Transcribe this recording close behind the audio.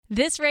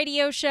This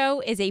radio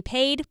show is a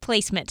paid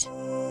placement.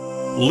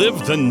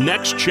 Live the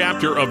next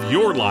chapter of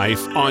your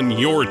life on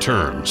your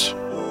terms.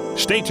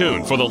 Stay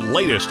tuned for the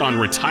latest on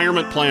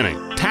retirement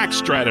planning, tax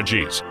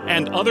strategies,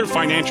 and other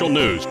financial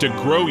news to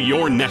grow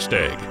your nest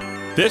egg.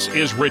 This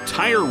is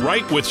Retire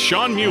Right with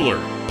Shawn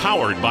Mueller,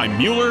 powered by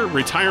Mueller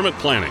Retirement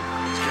Planning.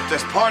 Let's get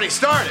this party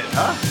started,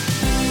 huh?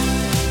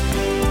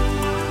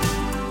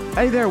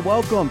 Hey there,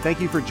 welcome.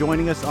 Thank you for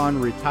joining us on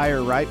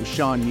Retire Right with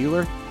Shawn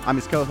Mueller. I'm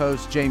his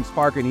co-host, James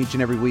Parker, and each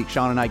and every week,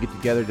 Shawn and I get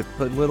together to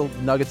put little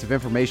nuggets of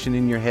information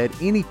in your head,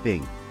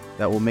 anything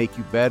that will make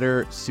you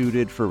better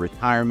suited for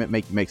retirement,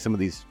 make you make some of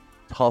these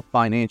tough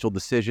financial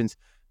decisions.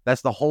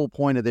 That's the whole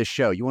point of this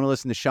show. You want to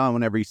listen to Shawn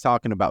whenever he's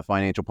talking about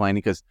financial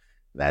planning because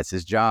that's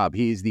his job.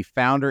 He's the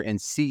founder and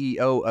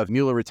CEO of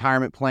Mueller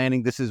Retirement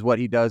Planning. This is what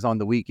he does on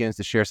the weekends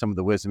to share some of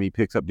the wisdom he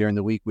picks up during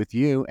the week with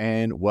you.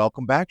 And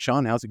welcome back,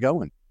 Shawn. How's it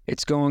going?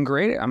 It's going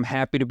great. I'm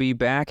happy to be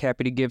back.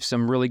 Happy to give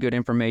some really good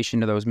information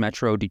to those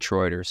Metro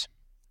Detroiters.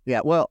 Yeah,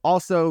 well,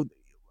 also,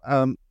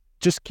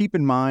 just keep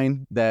in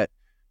mind that,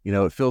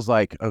 it feels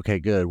like, okay,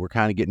 good. We're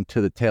kind of getting to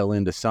the tail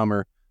end of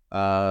summer,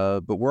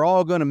 but we're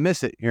all going to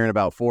miss it here in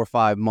about 4 or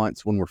 5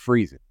 months when we're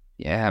freezing.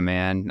 Yeah,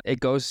 man. It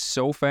goes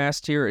so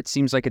fast here. It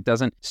seems like it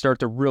doesn't start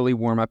to really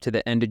warm up to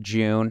the end of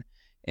June.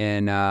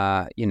 And,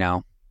 now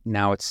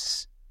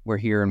we're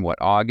here in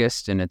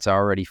August, and it's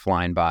already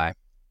flying by.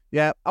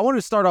 Yeah, I wanted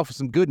to start off with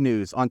some good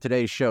news on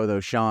today's show, though,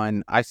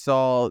 Shawn. I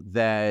saw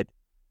that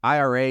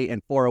IRA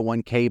and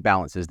 401k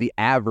balances, the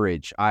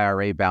average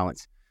IRA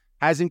balance,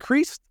 has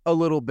increased a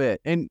little bit.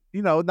 And,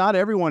 not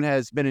everyone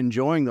has been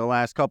enjoying the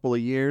last couple of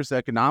years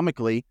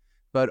economically,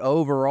 but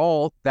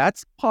overall,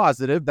 that's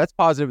positive. That's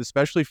positive,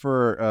 especially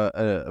for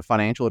a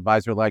financial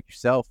advisor like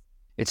yourself.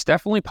 It's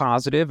definitely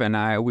positive,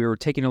 and we were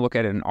taking a look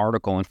at an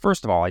article. And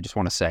first of all, I just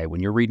want to say,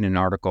 when you're reading an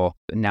article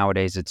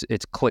nowadays,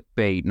 it's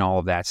clickbait and all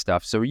of that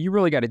stuff. So you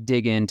really got to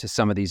dig into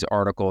some of these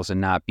articles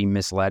and not be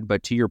misled.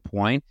 But to your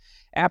point,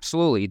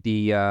 absolutely,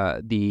 the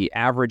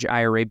average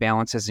IRA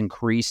balance has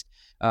increased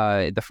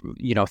through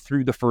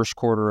the first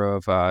quarter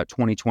of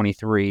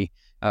 2023.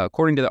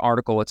 According to the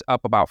article, it's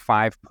up about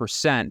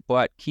 5%.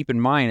 But keep in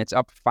mind, it's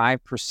up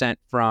 5%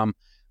 from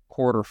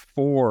quarter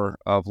 4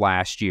 of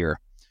last year.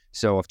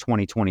 So of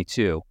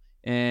 2022.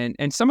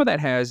 And some of that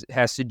has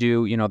to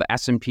do, the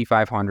S&P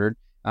 500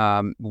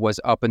 was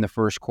up in the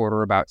first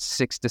quarter about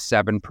 6 to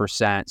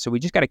 7%. So we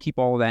just got to keep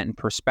all of that in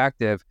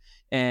perspective.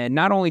 And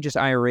not only just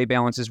IRA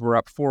balances were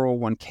up,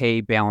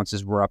 401k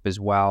balances were up as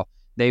well.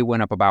 They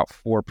went up about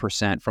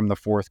 4% from the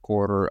fourth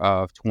quarter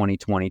of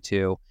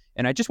 2022.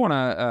 And I just want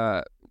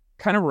to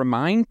kind of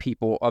remind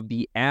people of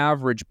the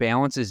average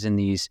balances in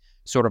these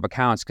sort of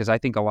accounts, because I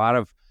think a lot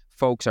of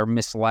folks are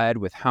misled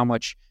with how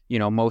much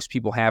most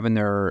people have in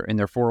their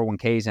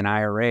 401ks and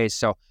IRAs.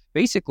 So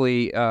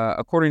basically,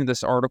 according to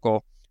this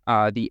article,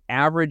 the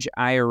average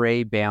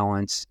IRA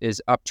balance is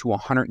up to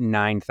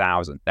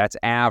 $109,000. That's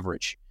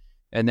average.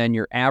 And then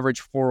your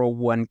average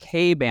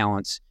 401k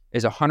balance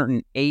is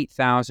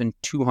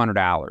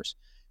 $108,200.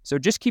 So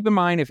just keep in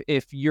mind,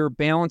 if your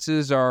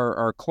balances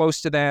are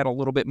close to that, a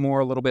little bit more,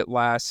 a little bit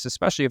less,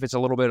 especially if it's a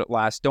little bit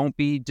less, don't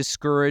be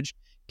discouraged.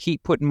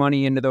 Keep putting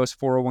money into those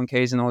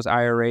 401ks and those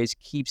IRAs.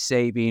 Keep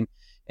saving,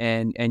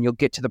 and you'll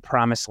get to the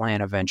promised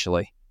land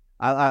eventually.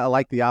 I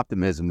like the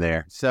optimism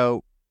there.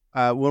 So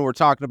when we're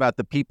talking about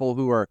the people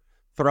who are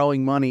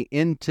throwing money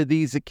into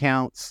these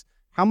accounts,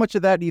 how much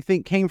of that do you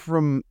think came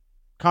from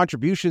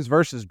contributions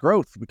versus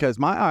growth? Because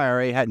my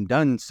IRA hadn't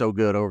done so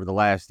good over the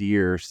last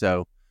year or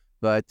so.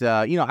 But,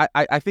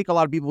 I think a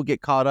lot of people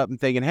get caught up in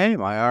thinking, hey,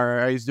 my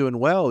IRA is doing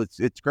well.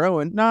 It's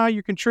growing. No,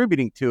 you're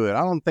contributing to it. I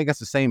don't think that's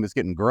the same as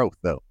getting growth,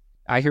 though.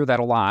 I hear that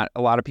a lot.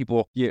 A lot of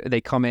people,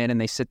 they come in and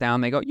they sit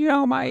down, they go,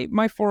 my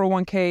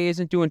 401k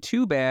isn't doing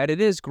too bad.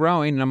 It is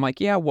growing. And I'm like,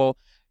 yeah, well,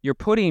 you're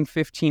putting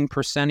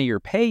 15% of your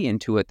pay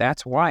into it.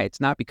 That's why. It's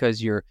not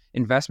because your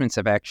investments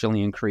have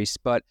actually increased.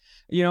 But,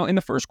 in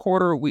the first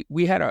quarter,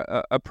 we had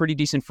a pretty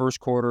decent first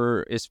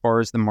quarter as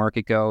far as the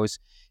market goes.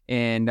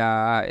 And,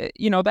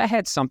 that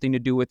had something to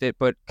do with it.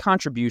 But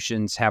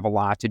contributions have a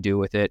lot to do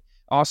with it.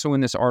 Also in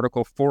this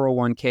article,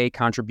 401k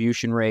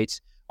contribution rates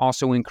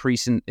also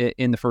increased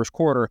in the first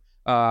quarter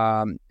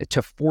to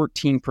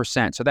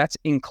 14%. So that's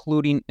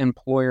including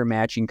employer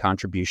matching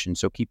contributions.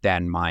 So keep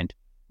that in mind.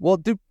 Well,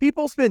 do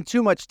people spend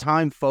too much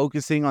time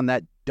focusing on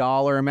that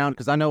dollar amount?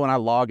 Because I know when I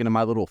log into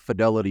my little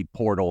Fidelity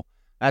portal,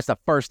 that's the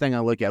first thing I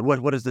look at.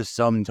 What is the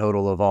sum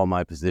total of all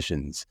my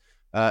positions?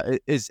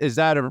 Is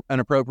that an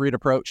appropriate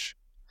approach?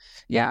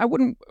 Yeah, I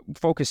wouldn't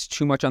focus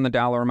too much on the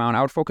dollar amount.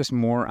 I would focus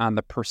more on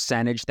the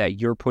percentage that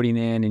you're putting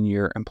in and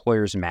your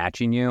employer's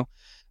matching you.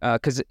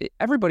 Because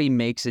everybody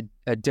makes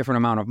a different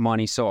amount of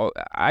money. So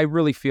I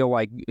really feel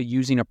like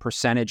using a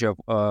percentage of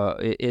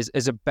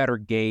is a better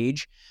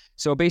gauge.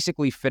 So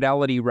basically,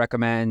 Fidelity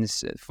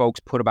recommends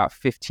folks put about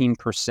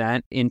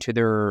 15% into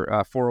their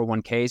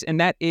 401ks, and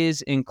that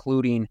is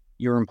including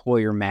your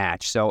employer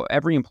match. So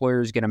every employer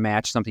is going to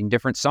match something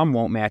different. Some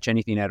won't match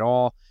anything at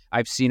all.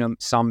 I've seen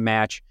some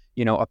match,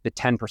 up to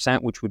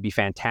 10%, which would be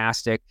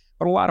fantastic.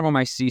 but a lot of them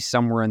I see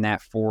somewhere in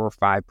that 4 or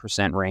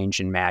 5% range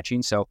in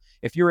matching. So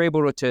if you're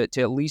able to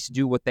at least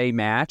do what they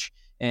match,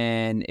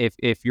 and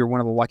if you're one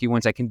of the lucky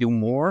ones that can do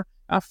more,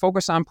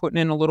 focus on putting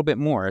in a little bit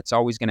more. It's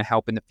always going to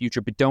help in the future,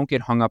 but don't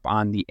get hung up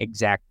on the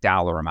exact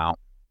dollar amount.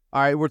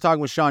 All right, we're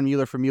talking with Shawn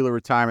Mueller from Mueller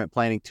Retirement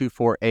Planning,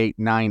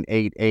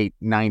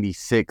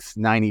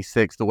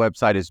 248-988-9696. The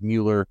website is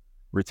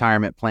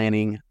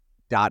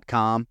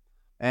MuellerRetirementPlanning.com.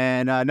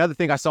 And another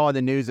thing I saw in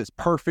the news that's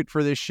perfect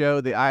for this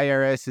show, the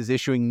IRS is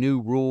issuing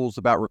new rules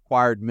about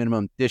required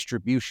minimum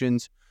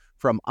distributions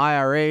from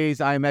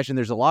IRAs. I imagine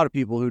there's a lot of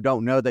people who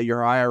don't know that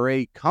your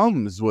IRA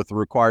comes with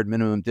required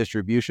minimum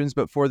distributions,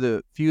 but for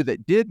the few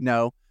that did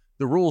know,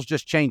 the rules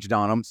just changed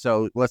on them.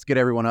 So let's get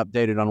everyone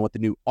updated on what the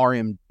new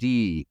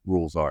RMD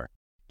rules are.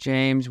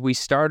 James, we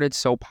started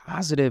so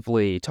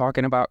positively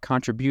talking about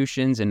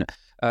contributions and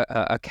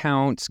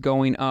accounts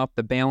going up,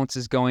 the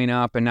balances going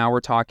up, and now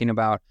we're talking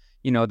about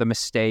the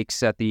mistakes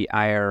that the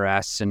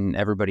IRS and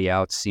everybody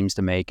else seems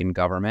to make in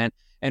government.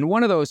 And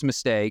one of those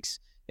mistakes,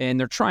 and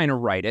they're trying to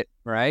right it,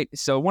 right?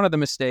 So one of the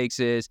mistakes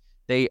is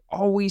they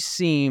always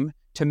seem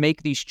to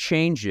make these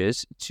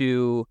changes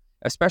to,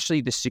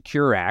 especially the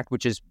Secure Act,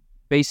 which is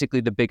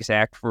basically the biggest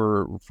act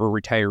for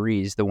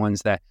retirees, the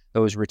ones that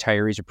those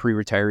retirees or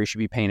pre-retirees should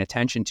be paying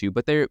attention to.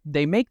 But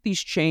they make these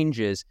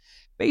changes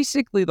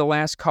basically the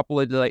last couple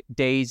of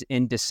days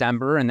in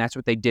December, and that's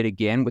what they did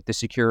again with the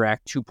Secure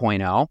Act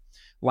 2.0.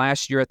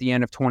 Last year at the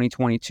end of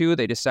 2022,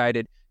 they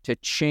decided to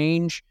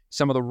change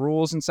some of the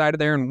rules inside of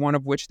there, and one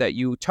of which that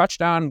you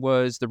touched on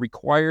was the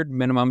required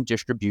minimum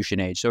distribution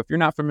age. So if you're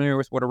not familiar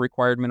with what a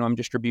required minimum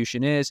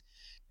distribution is,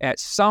 at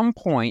some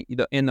point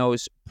in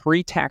those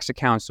pre-tax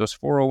accounts, those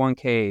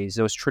 401ks,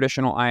 those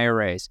traditional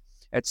IRAs,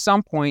 at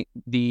some point,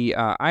 the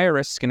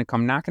IRS is going to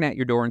come knocking at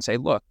your door and say,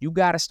 look, you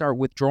got to start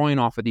withdrawing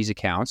off of these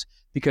accounts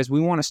because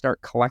we want to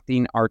start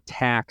collecting our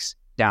tax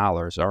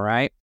dollars, all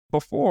right?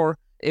 Before,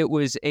 it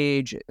was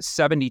age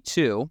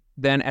 72.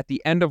 Then at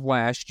the end of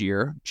last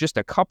year, just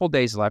a couple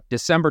days left,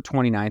 December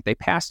 29th, they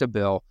passed a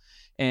bill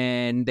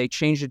and they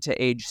changed it to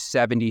age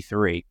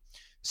 73.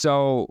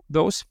 So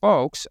those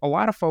folks, a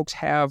lot of folks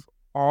have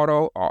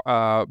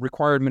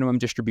required minimum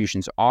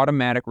distributions,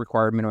 automatic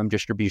required minimum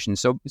distributions.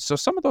 So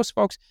some of those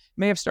folks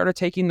may have started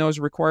taking those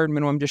required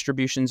minimum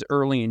distributions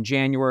early in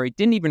January,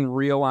 didn't even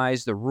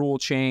realize the rule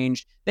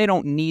changed. They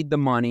don't need the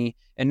money.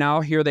 And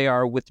now here they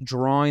are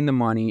withdrawing the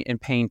money and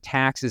paying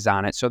taxes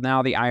on it. So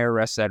now the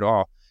IRS said,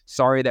 oh,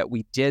 sorry that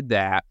we did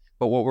that.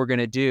 But what we're going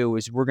to do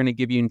is we're going to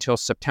give you until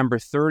September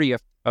 30th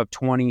of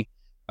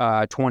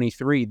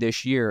 2023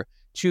 this year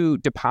to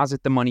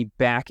deposit the money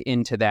back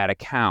into that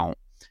account.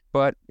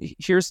 But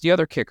here's the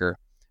other kicker.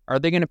 Are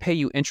they going to pay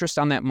you interest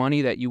on that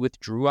money that you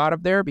withdrew out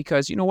of there?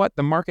 Because you know what?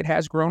 The market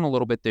has grown a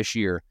little bit this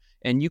year,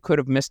 and you could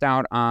have missed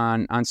out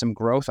on some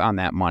growth on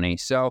that money.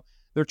 So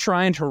they're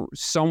trying to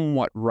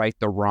somewhat right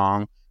the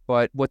wrong.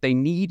 But what they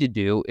need to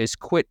do is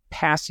quit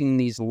passing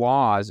these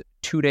laws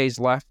 2 days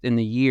left in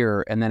the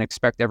year and then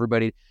expect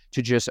everybody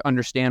to just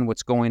understand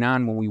what's going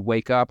on when we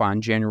wake up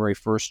on January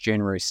 1st,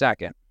 January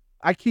 2nd.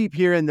 I keep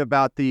hearing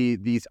about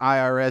these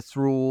IRS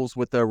rules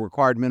with the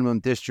required minimum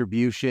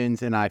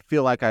distributions, and I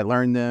feel like I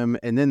learned them,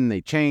 and then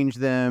they change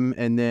them,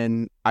 and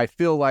then I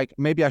feel like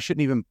maybe I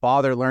shouldn't even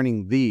bother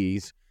learning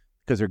these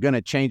because they're going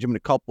to change them in a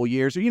couple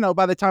years. Or,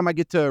 by the time I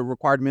get to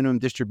required minimum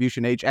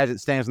distribution age, as it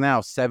stands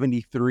now,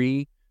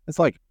 73, it's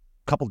like a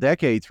couple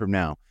decades from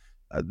now.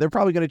 They're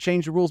probably going to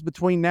change the rules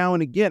between now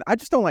and again. I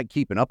just don't like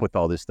keeping up with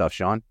all this stuff,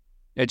 Shawn.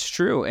 It's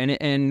true,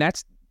 and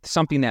that's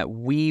something that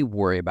we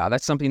worry about.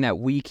 That's something that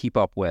we keep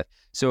up with.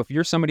 So if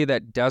you're somebody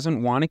that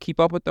doesn't want to keep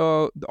up with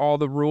all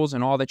the rules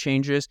and all the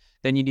changes,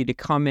 then you need to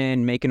come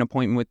in, make an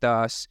appointment with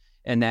us,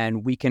 and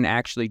then we can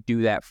actually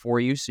do that for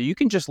you. So you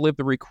can just live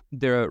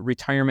the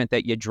retirement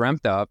that you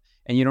dreamt of,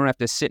 and you don't have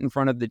to sit in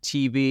front of the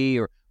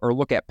TV or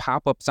look at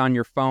pop-ups on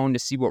your phone to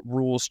see what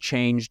rules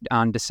changed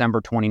on December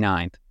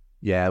 29th.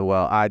 Yeah,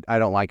 well, I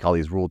don't like all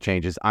these rule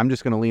changes. I'm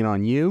just going to lean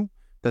on you.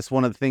 That's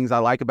one of the things I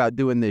like about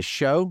doing this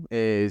show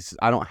is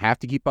I don't have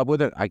to keep up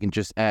with it. I can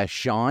just ask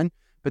Shawn.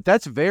 But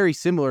that's very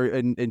similar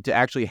into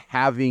actually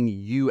having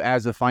you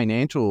as a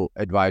financial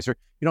advisor.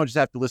 You don't just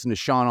have to listen to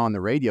Shawn on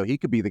the radio. He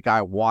could be the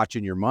guy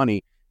watching your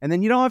money. And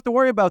then you don't have to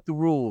worry about the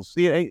rules.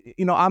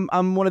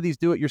 I'm one of these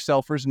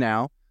do-it-yourselfers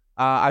now.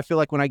 I feel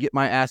like when I get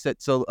my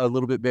assets a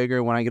little bit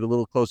bigger, when I get a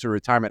little closer to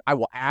retirement, I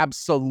will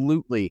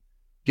absolutely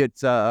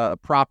get a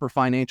proper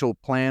financial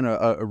plan,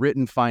 a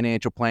written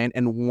financial plan.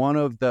 And one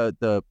of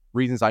the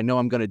reasons I know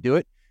I'm going to do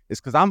it is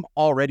because I'm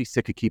already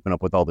sick of keeping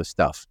up with all this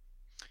stuff.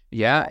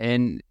 Yeah,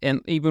 and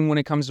even when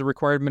it comes to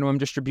required minimum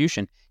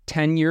distribution,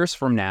 10 years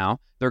from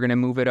now, they're going to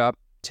move it up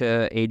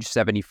to age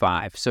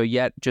 75. So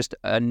yet just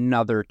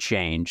another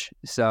change.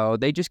 So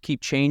they just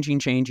keep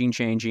changing.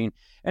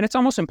 And it's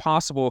almost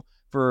impossible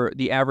for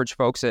the average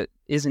folks that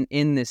isn't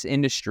in this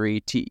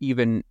industry to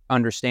even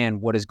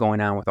understand what is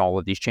going on with all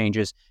of these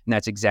changes. And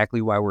that's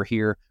exactly why we're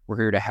here. We're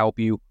here to help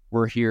you.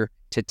 We're here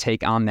to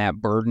take on that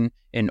burden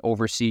and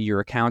oversee your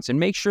accounts and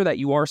make sure that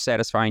you are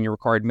satisfying your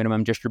required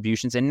minimum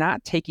distributions and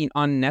not taking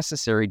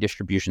unnecessary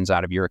distributions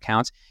out of your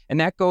accounts. And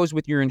that goes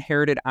with your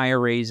inherited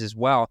IRAs as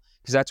well,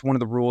 because that's one of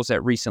the rules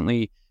that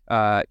recently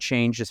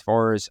changed as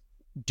far as,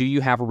 do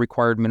you have a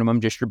required minimum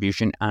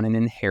distribution on an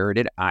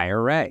inherited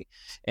IRA?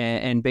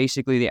 And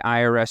basically the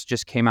IRS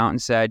just came out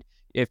and said,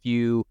 if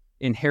you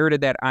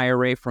inherited that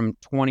IRA from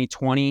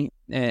 2020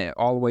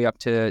 all the way up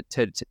to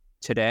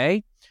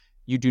today,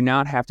 you do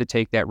not have to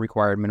take that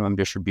required minimum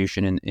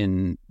distribution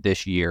in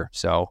this year.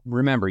 So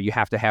remember, you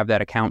have to have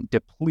that account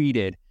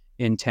depleted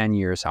in 10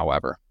 years,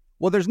 however.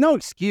 Well, there's no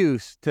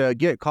excuse to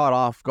get caught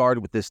off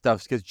guard with this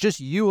stuff, because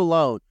just you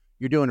alone,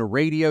 you're doing a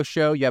radio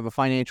show, you have a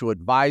financial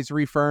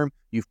advisory firm,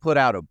 you've put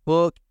out a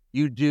book,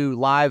 you do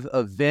live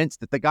events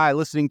that the guy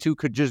listening to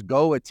could just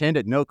go attend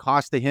at no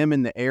cost to him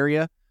in the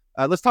area.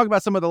 Let's talk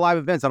about some of the live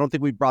events. I don't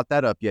think we brought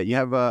that up yet. You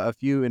have a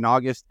few in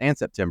August and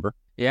September.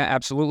 Yeah,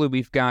 absolutely.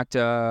 We've got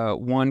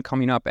one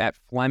coming up at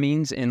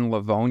Fleming's in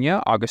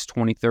Livonia, August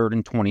 23rd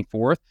and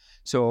 24th.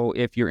 So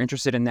if you're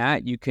interested in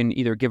that, you can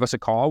either give us a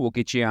call. We'll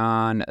get you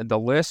on the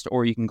list,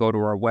 or you can go to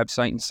our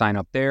website and sign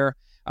up there.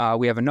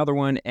 We have another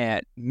one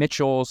at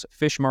Mitchell's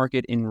Fish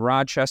Market in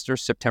Rochester,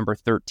 September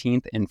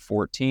 13th and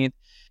 14th.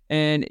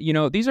 And,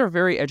 these are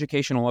very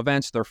educational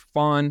events. They're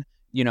fun.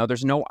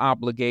 There's no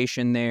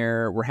obligation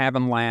there. We're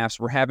having laughs.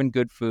 We're having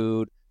good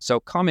food. So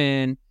come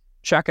in,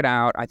 check it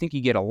out. I think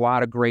you get a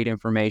lot of great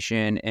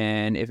information.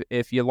 And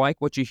if you like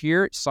what you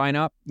hear, sign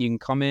up. You can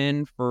come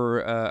in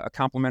for a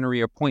complimentary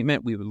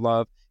appointment. We would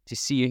love to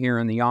see you here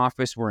in the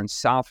office. We're in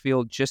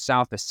Southfield, just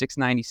south of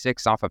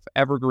 696 off of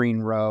Evergreen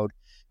Road,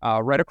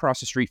 right across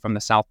the street from the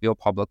Southfield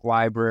Public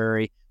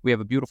Library. We have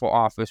a beautiful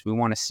office. We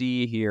want to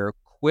see you here.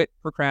 Quit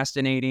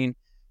procrastinating.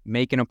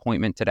 Make an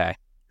appointment today.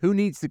 Who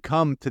needs to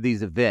come to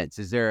these events?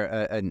 Is there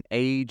an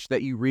age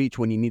that you reach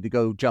when you need to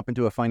go jump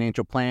into a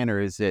financial plan, or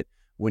is it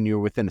when you're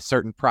within a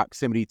certain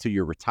proximity to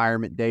your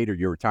retirement date or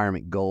your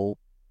retirement goal?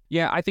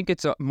 Yeah, I think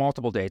it's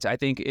multiple dates. I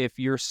think if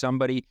you're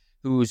somebody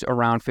who's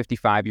around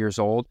 55 years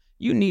old,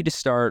 you need to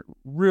start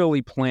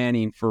really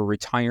planning for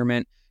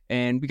retirement.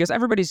 And because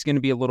everybody's going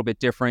to be a little bit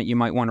different, you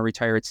might want to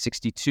retire at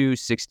 62,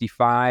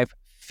 65,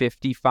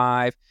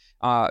 55.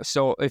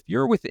 So if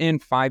you're within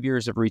 5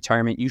 years of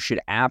retirement, you should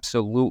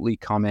absolutely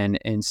come in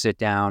and sit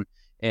down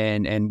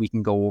and we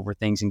can go over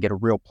things and get a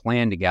real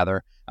plan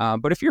together.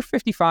 But if you're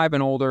 55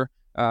 and older,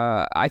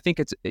 I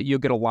think you'll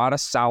get a lot of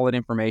solid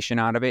information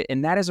out of it.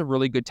 And that is a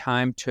really good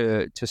time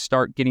to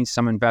start getting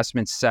some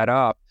investments set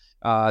up.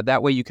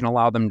 That way you can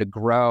allow them to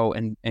grow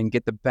and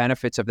get the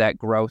benefits of that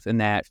growth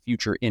and that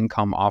future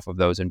income off of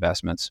those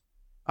investments.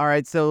 All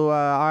right, so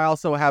I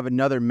also have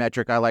another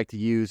metric I like to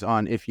use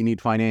on if you need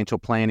financial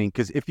planning,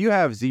 because if you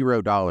have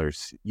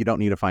 $0, you don't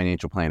need a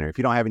financial planner. If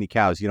you don't have any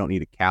cows, you don't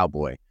need a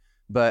cowboy.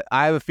 But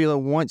I have a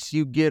feeling once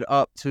you get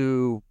up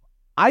to,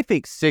 I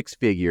think 6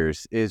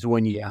 figures is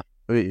when you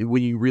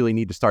really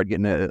need to start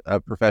getting a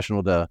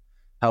professional to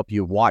help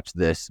you watch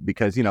this,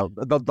 because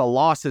the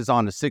losses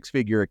on a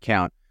 6-figure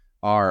account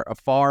are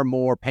far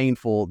more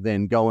painful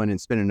than going and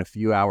spending a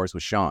few hours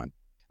with Shawn.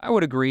 I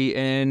would agree,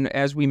 and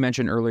as we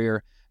mentioned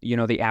earlier,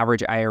 the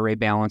average IRA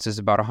balance is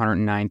about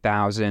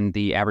 $109,000.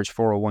 The average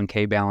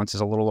 401k balance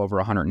is a little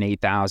over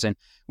 $108,000.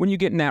 When you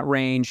get in that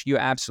range, you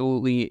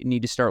absolutely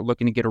need to start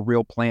looking to get a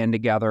real plan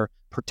together,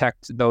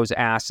 protect those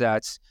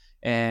assets.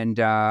 And,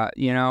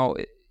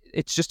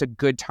 it's just a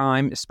good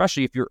time,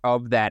 especially if you're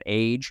of that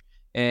age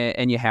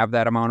and you have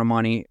that amount of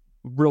money.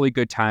 Really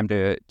good time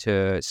to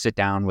sit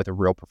down with a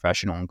real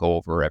professional and go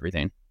over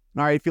everything.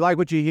 All right, if you like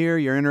what you hear,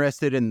 you're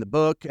interested in the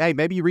book, hey,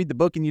 maybe you read the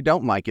book and you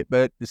don't like it,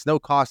 but it's no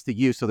cost to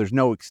you, so there's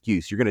no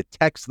excuse. You're going to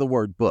text the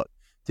word book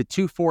to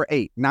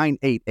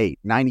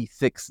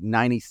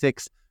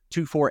 248-988-9696,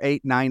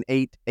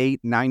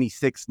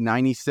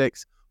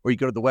 248-988-9696, or you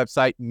go to the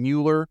website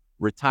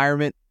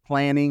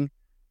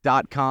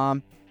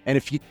MuellerRetirementPlanning.com. And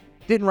if you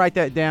didn't write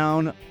that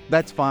down,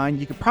 that's fine.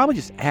 You could probably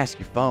just ask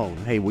your phone,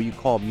 hey, will you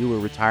call Mueller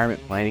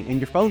Retirement Planning? And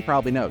your phone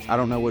probably knows. I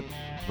don't know what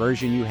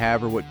version you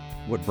have or what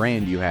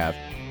brand you have.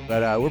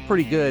 But we're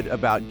pretty good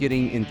about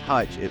getting in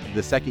touch. If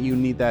the second you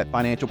need that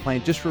financial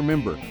plan, just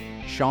remember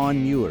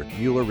Shawn Mueller,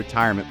 Mueller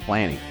Retirement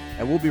Planning.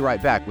 And we'll be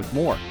right back with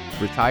more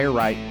Retire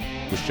Right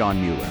with Shawn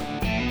Mueller.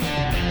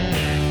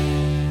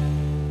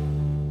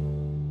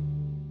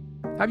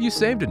 Have you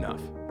saved enough?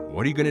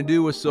 What are you going to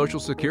do with Social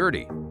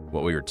Security?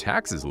 What will your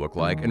taxes look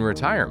like in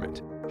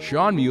retirement?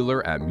 Shawn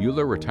Mueller at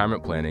Mueller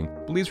Retirement Planning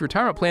believes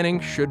retirement planning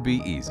should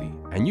be easy,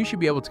 and you should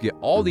be able to get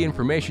all the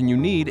information you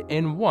need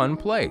in one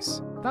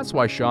place. That's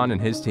why Shawn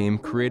and his team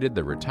created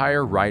the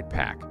Retire Right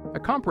Pack, a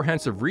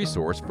comprehensive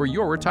resource for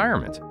your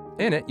retirement.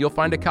 In it, you'll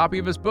find a copy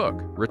of his book,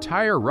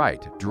 Retire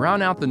Right,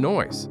 Drown Out the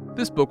Noise.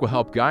 This book will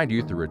help guide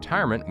you through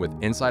retirement with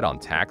insight on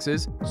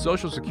taxes,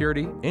 Social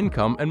Security,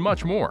 income, and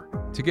much more.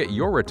 To get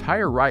your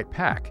Retire Right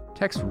Pack,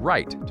 text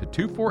RIGHT to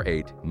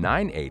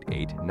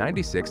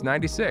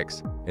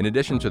 248-988-9696. In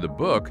addition to the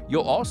book,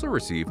 you'll also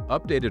receive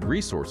updated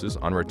resources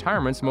on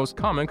retirement's most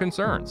common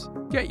concerns.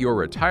 Get your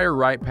Retire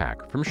Right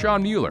pack from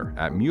Shawn Mueller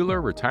at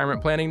Mueller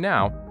Retirement Planning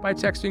now by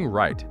texting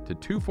RIGHT to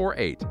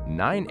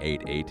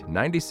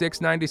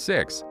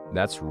 248-988-9696.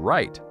 That's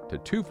RIGHT to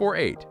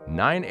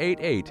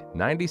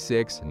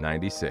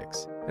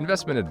 248-988-9696.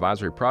 Investment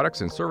advisory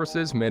products and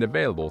services made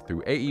available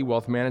through AE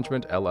Wealth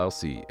Management,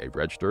 LLC, a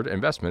registered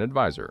investment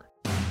advisor.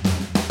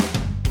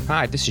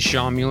 Hi, this is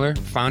Shawn Mueller,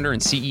 founder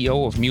and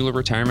CEO of Mueller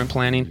Retirement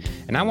Planning,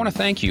 and I want to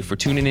thank you for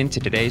tuning in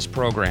to today's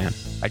program.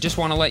 I just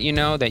want to let you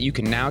know that you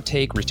can now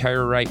take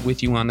Retire Right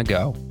with you on the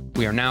go.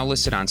 We are now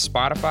listed on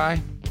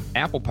Spotify,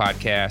 Apple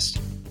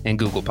Podcasts, and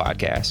Google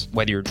Podcasts.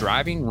 Whether you're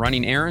driving,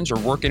 running errands, or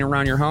working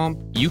around your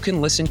home, you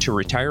can listen to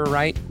Retire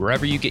Right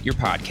wherever you get your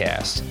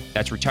podcasts.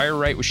 That's Retire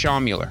Right with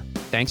Shawn Mueller.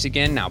 Thanks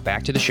again. Now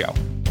back to the show.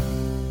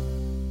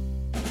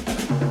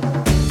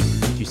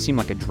 You seem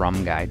like a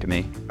drum guy to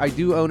me. I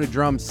do own a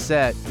drum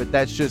set, but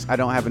that's just, I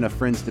don't have enough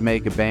friends to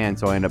make a band,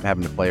 so I end up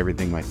having to play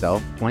everything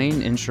myself.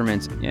 Playing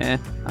instruments,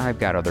 I've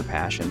got other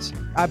passions.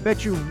 I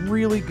bet you're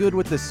really good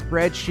with the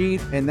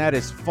spreadsheet, and that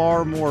is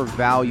far more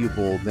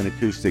valuable than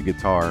acoustic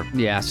guitar.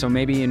 Yeah, so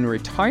maybe in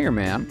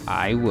retirement,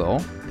 I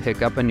will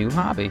pick up a new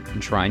hobby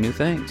and try new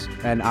things.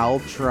 And I'll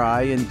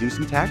try and do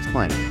some tax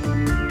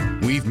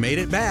planning. We've made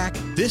it back.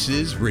 This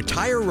is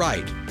Retire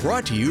Right,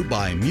 brought to you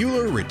by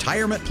Mueller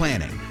Retirement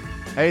Planning.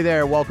 Hey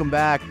there, welcome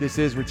back. This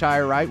is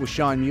Retire Right with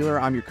Shawn Mueller.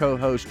 I'm your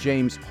co-host,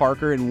 James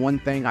Parker, and one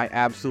thing I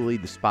absolutely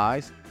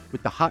despise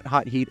with the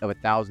hot heat of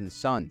 1,000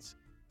 suns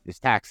is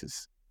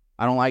taxes.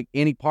 I don't like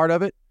any part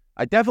of it.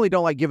 I definitely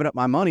don't like giving up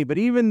my money, but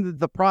even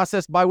the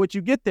process by which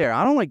you get there,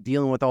 I don't like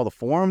dealing with all the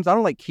forms. I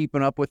don't like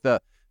keeping up with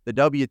the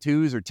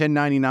W-2s or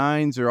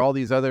 1099s or all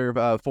these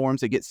other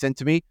forms that get sent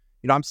to me.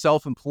 You know, I'm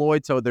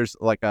self-employed, so there's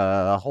like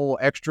a whole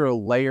extra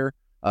layer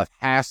of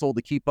hassle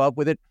to keep up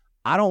with it.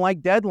 I don't like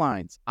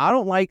deadlines. I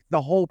don't like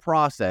the whole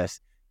process.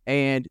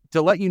 And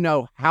to let you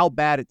know how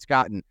bad it's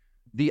gotten,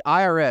 the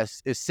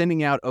IRS is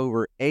sending out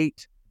over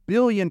 8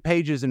 billion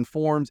pages in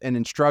forms and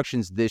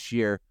instructions this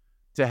year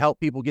to help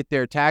people get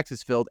their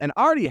taxes filled. And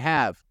I already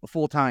have a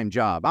full-time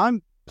job.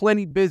 I'm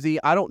plenty busy.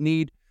 I don't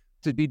need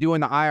to be doing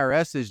the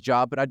IRS's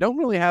job, but I don't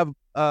really have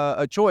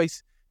a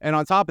choice. And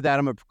on top of that,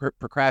 I'm a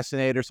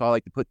procrastinator, so I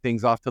like to put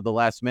things off to the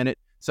last minute.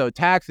 So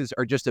taxes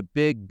are just a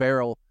big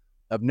barrel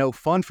of no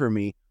fun for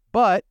me.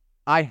 But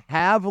I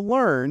have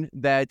learned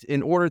that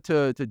in order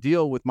to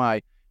deal with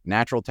my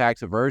natural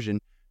tax aversion,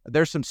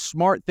 there's some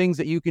smart things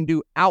that you can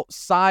do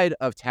outside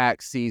of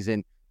tax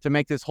season to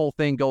make this whole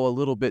thing go a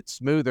little bit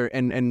smoother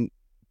and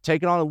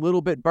taking on a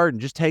little bit burden.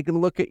 Just taking a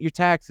look at your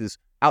taxes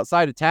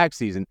outside of tax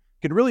season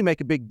can really make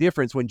a big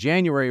difference when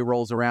January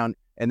rolls around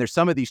and there's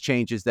some of these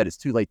changes that it's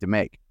too late to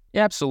make.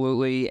 Yeah,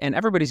 absolutely. And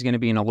everybody's going to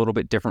be in a little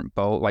bit different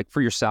boat. Like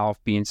for yourself,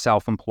 being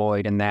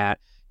self-employed and that,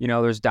 you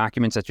know, there's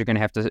documents that you're going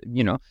to have to,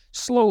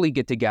 slowly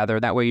get together.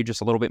 That way you're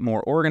just a little bit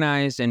more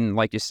organized. And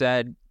like you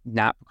said,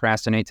 not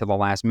procrastinate to the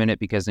last minute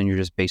because then you're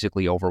just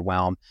basically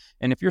overwhelmed.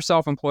 And if you're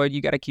self-employed,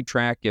 you got to keep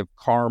track of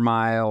car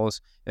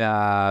miles,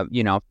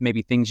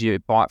 maybe things you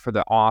bought for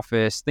the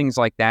office, things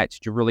like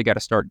that you really got to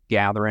start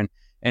gathering.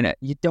 And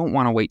you don't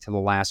want to wait till the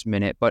last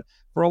minute. But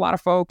for a lot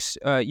of folks,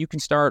 you can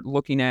start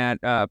looking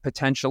at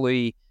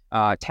potentially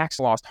tax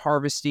loss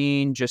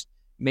harvesting, just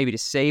maybe to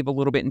save a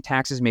little bit in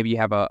taxes. Maybe you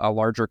have a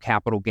larger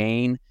capital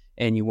gain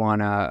and you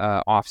want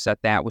to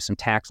offset that with some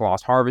tax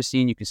loss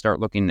harvesting. You can start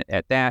looking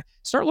at that.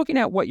 Start looking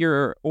at what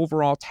your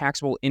overall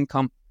taxable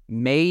income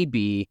may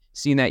be,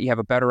 seeing that you have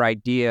a better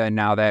idea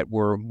now that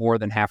we're more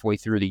than halfway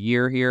through the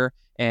year here,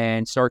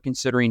 and start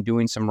considering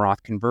doing some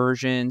Roth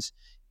conversions.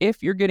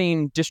 If you're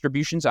getting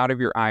distributions out of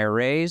your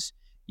IRAs,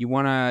 you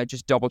want to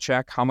just double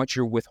check how much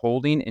you're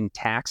withholding in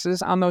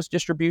taxes on those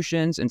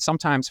distributions. And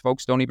sometimes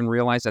folks don't even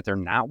realize that they're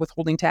not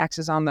withholding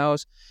taxes on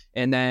those.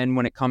 And then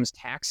when it comes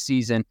tax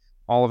season,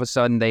 all of a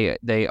sudden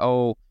they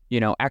owe,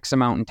 X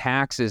amount in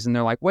taxes. And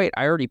they're like, wait,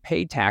 I already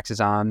paid taxes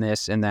on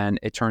this. And then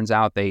it turns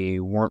out they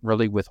weren't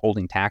really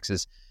withholding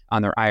taxes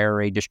on their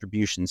IRA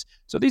distributions.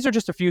 So these are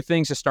just a few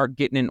things to start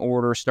getting in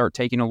order, start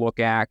taking a look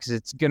at, because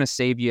it's going to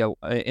save you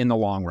in the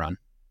long run.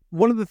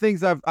 One of the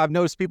things I've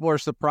noticed people are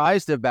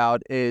surprised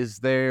about is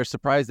they're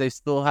surprised they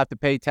still have to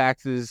pay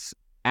taxes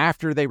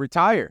after they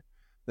retire.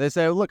 They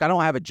say, look, I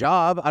don't have a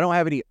job. I don't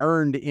have any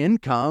earned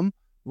income.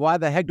 Why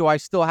the heck do I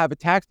still have a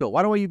tax bill?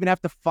 Why do I even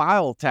have to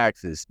file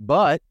taxes?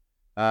 But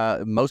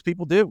most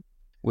people do.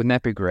 Wouldn't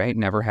that be great?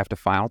 Never have to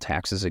file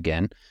taxes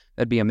again.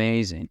 That'd be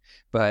amazing.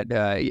 But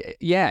a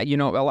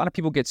lot of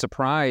people get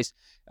surprised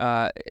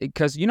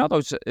because,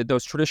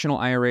 those traditional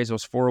IRAs,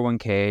 those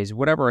 401ks,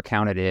 whatever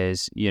account it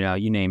is,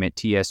 you name it,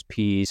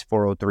 TSPs,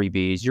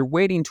 403Bs, you're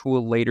waiting to a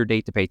later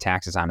date to pay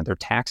taxes on it. They're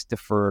tax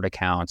deferred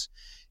accounts.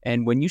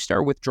 And when you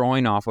start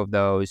withdrawing off of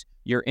those,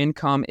 your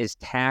income is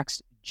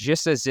taxed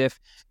just as if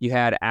you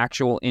had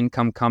actual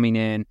income coming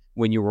in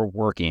when you were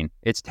working.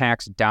 It's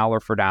taxed dollar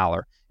for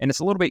dollar. And it's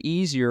a little bit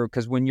easier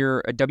because when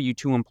you're a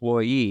W-2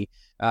 employee,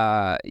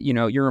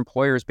 your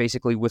employer is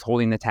basically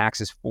withholding the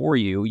taxes for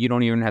you. You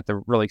don't even have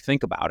to really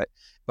think about it.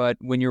 But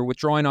when you're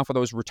withdrawing off of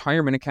those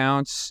retirement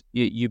accounts,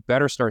 you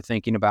better start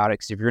thinking about it,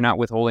 because if you're not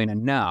withholding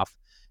enough,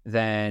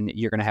 then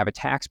you're going to have a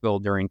tax bill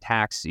during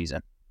tax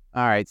season.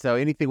 All right, so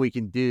anything we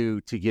can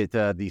do to get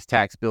these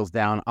tax bills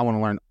down, I want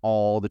to learn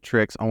all the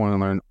tricks. I want to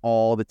learn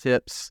all the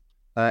tips,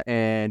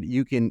 and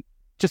you can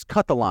just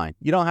cut the line.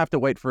 You don't have to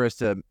wait for us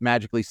to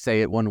magically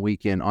say it one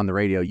weekend on the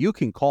radio. You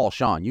can call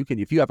Shawn. You can,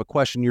 if you have a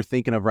question you're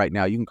thinking of right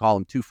now, you can call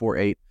him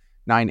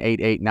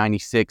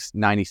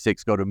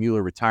 248-988-9696. Go to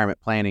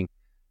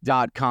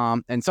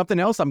MuellerRetirementPlanning.com. And something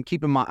else I'm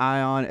keeping my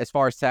eye on as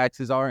far as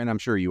taxes are, and I'm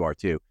sure you are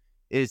too,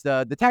 is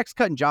the Tax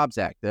Cut and Jobs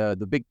Act,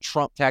 the big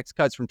Trump tax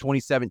cuts from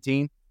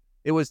 2017.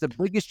 It was the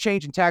biggest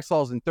change in tax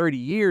laws in 30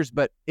 years,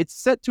 but it's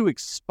set to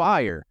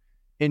expire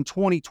in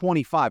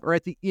 2025 or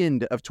at the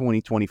end of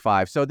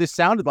 2025. So this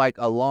sounded like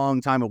a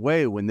long time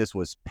away when this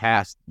was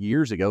passed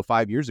years ago,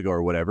 5 years ago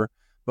or whatever,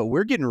 but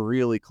we're getting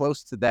really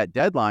close to that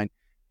deadline.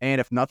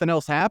 And if nothing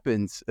else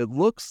happens, it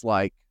looks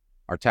like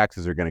our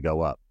taxes are going to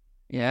go up.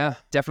 Yeah,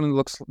 definitely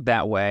looks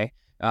that way.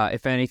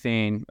 If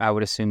anything, I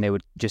would assume they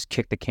would just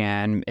kick the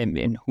can,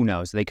 and who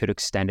knows, they could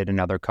extend it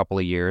another couple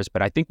of years.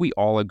 But I think we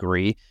all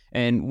agree.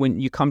 And when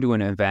you come to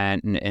an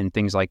event and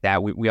things like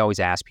that, we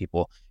always ask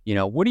people,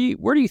 where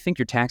do you think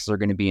your taxes are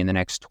going to be in the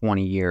next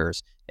 20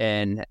 years?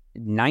 And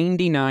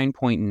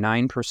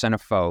 99.9%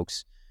 of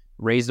folks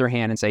raise their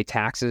hand and say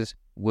taxes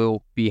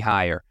will be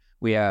higher.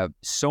 We have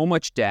so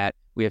much debt.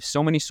 We have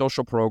so many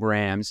social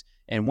programs.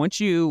 And once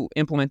you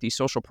implement these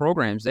social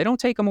programs, they don't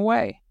take them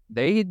away.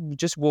 They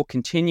just will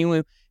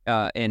continue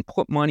and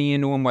put money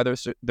into them, whether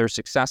they're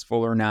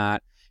successful or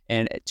not.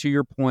 And to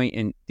your point,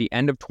 in the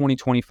end of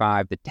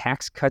 2025, the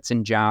Tax Cuts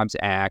and Jobs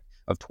Act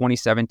of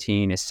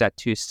 2017 is set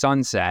to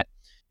sunset.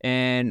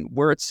 And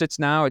where it sits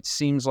now, it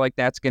seems like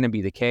that's going to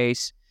be the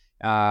case.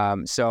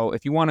 So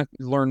if you want to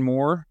learn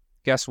more,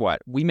 guess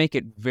what? We make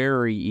it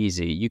very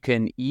easy. You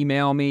can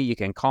email me, you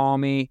can call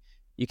me,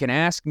 you can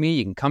ask me,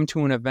 you can come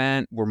to an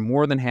event. We're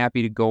more than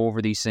happy to go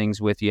over these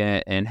things with you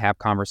and have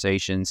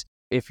conversations.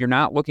 If you're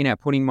not looking at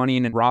putting money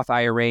in a Roth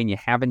IRA and you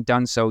haven't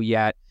done so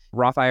yet,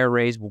 Roth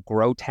IRAs will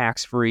grow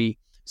tax-free.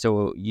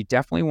 So you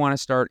definitely want to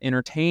start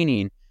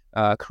entertaining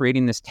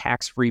creating this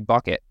tax-free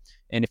bucket.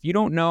 And if you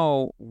don't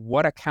know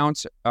what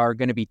accounts are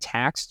going to be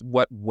taxed,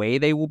 what way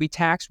they will be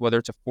taxed, whether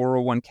it's a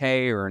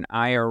 401k or an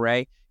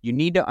IRA, you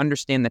need to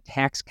understand the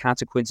tax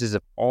consequences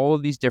of all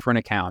of these different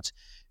accounts,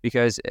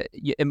 because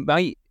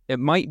it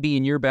might be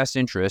in your best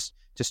interest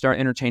to start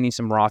entertaining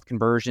some Roth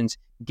conversions,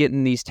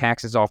 getting these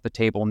taxes off the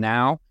table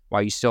now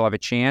while you still have a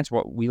chance.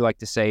 What we like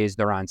to say is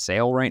they're on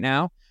sale right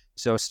now.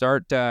 So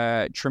start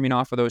trimming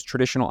off of those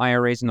traditional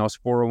IRAs and those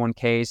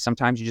 401ks.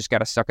 Sometimes you just got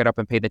to suck it up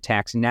and pay the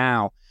tax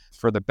now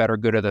for the better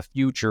good of the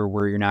future,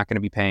 where you're not going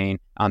to be paying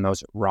on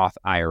those Roth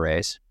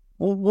IRAs.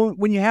 Well,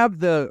 when you have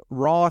the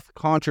Roth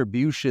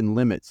contribution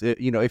limits,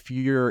 if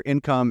your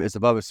income is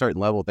above a certain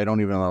level, they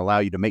don't even allow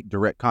you to make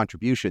direct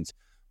contributions,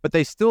 but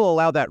they still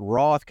allow that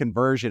Roth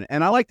conversion.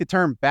 And I like the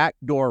term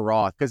backdoor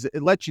Roth because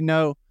it lets you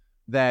know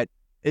that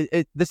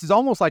this is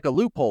almost like a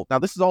loophole. Now,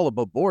 this is all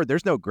above board.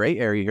 There's no gray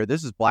area here.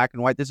 This is black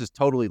and white. This is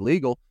totally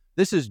legal.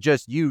 This is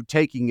just you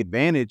taking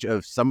advantage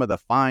of some of the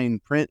fine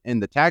print in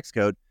the tax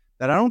code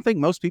that I don't think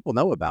most people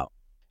know about.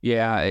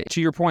 Yeah,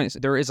 to your point,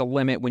 there is a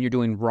limit when you're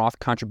doing Roth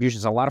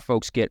contributions. A lot of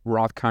folks get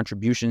Roth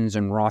contributions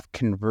and Roth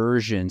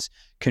conversions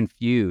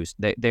confused.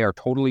 They are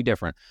totally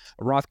different.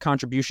 A Roth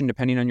contribution,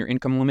 depending on your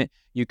income limit,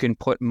 you can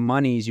put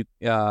monies, you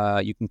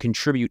can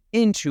contribute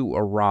into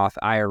a Roth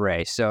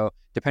IRA. So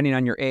depending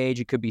on your age,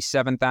 it could be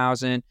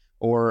 $7,000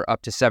 or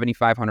up to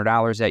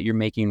 $7,500 that you're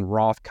making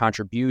Roth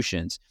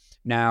contributions.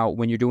 Now,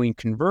 when you're doing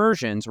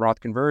conversions,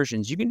 Roth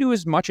conversions, you can do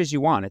as much as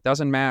you want. It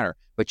doesn't matter,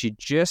 but you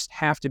just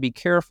have to be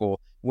careful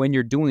when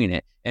you're doing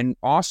it. And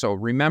also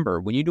remember,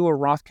 when you do a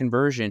Roth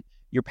conversion,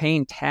 you're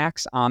paying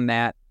tax on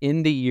that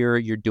in the year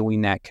you're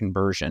doing that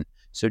conversion.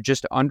 So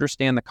just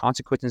understand the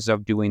consequences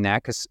of doing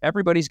that, because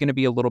everybody's going to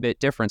be a little bit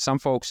different. Some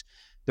folks,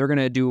 they're going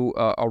to do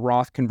a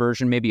Roth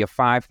conversion, maybe a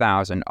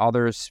 $5,000,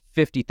 others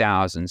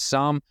 $50,000.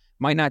 Some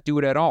might not do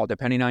it at all,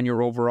 depending on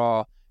your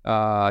overall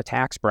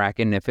tax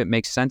bracket and if it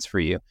makes sense for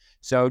you.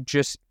 So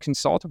just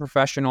consult a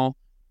professional,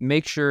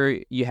 make sure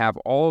you have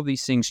all of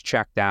these things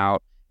checked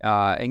out,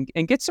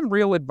 and get some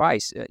real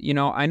advice. I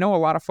know a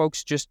lot of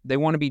folks they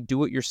want to be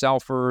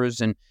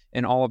do-it-yourselfers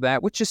and all of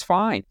that, which is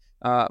fine.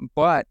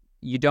 But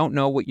you don't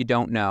know what you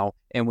don't know.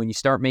 And when you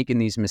start making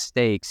these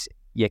mistakes,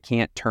 you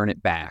can't turn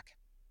it back.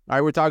 All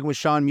right, we're talking with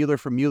Shawn Mueller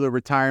from Mueller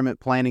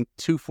Retirement Planning,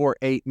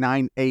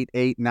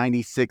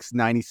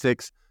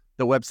 248-988-9696.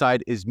 The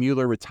website is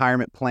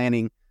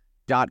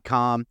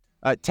MuellerRetirementPlanning.com.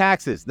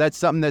 Taxes, that's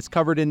something that's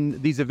covered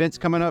in these events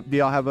coming up. Do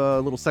y'all have a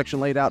little section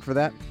laid out for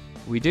that?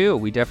 We do.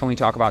 We definitely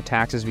talk about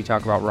taxes. We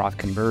talk about Roth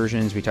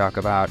conversions. We talk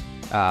about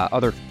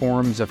other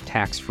forms of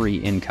tax-free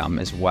income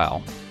as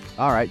well.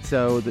 All right,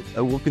 so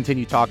we'll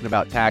continue talking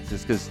about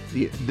taxes because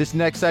this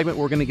next segment,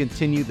 we're going to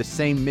continue the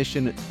same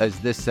mission as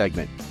this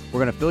segment.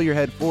 We're going to fill your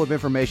head full of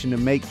information to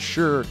make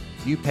sure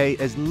you pay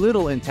as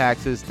little in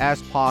taxes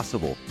as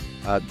possible.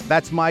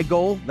 That's my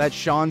goal. That's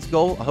Shawn's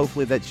goal.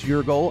 Hopefully that's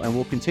your goal, and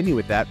we'll continue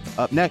with that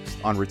up next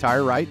on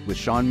Retire Right with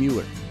Shawn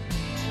Mueller.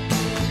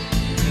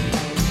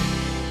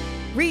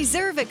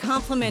 Reserve a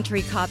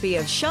complimentary copy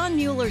of Shawn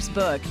Mueller's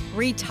book,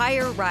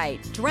 Retire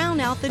Right, Drown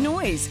Out the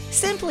Noise.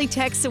 Simply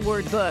text the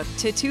word book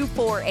to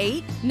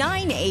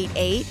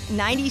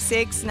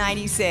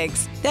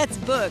 248-988-9696. That's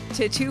book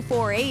to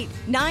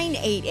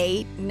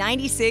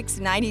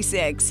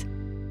 248-988-9696.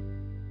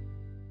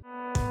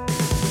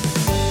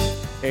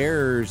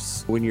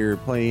 Errors when you're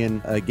playing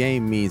a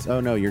game means,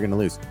 oh no, you're going to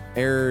lose.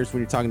 Errors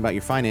when you're talking about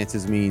your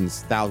finances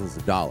means thousands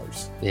of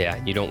dollars.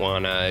 Yeah, you don't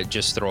want to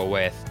just throw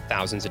away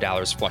thousands of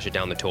dollars, flush it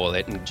down the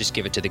toilet, and just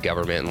give it to the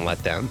government and let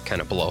them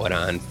kind of blow it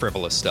on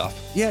frivolous stuff.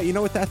 Yeah, you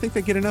know what? I think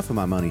they get enough of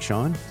my money,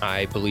 Shawn.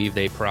 I believe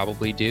they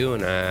probably do,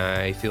 and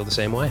I feel the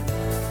same way.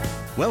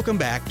 Welcome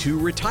back to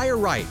Retire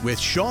Right with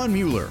Shawn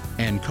Mueller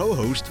and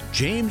co-host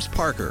James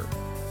Parker.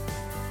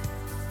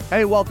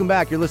 Hey, welcome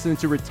back. You're listening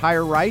to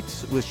Retire Right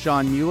with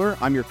Shawn Mueller.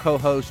 I'm your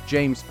co-host,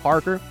 James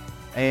Parker.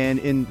 And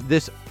in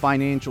this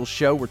financial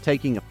show, we're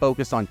taking a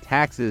focus on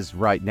taxes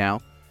right now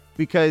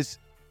because,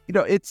 you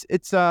know, it's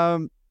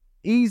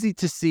easy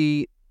to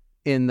see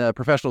in the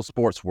professional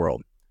sports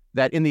world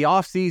that in the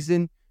off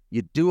season,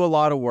 you do a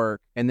lot of work.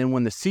 And then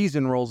when the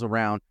season rolls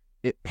around,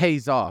 it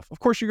pays off. Of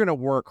course, you're going to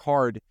work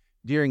hard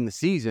during the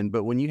season,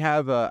 but when you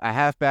have a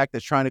halfback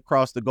that's trying to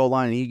cross the goal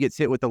line and he gets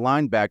hit with the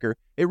linebacker,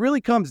 it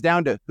really comes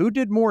down to who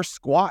did more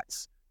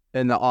squats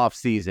in the off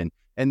season.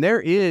 And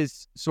there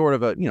is sort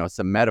of it's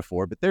a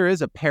metaphor, but there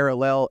is a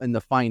parallel in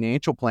the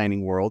financial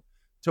planning world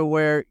to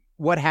where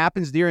what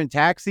happens during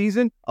tax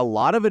season, a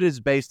lot of it is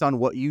based on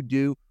what you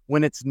do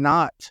when it's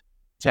not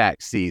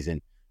tax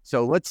season.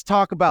 So let's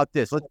talk about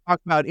this. Let's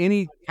talk about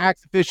any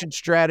tax efficient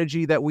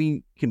strategy that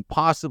we can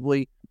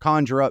possibly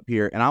conjure up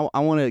here. And I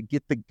want to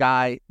get the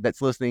guy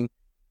that's listening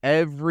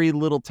every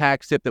little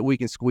tax tip that we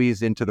can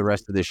squeeze into the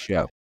rest of this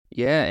show.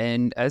 Yeah,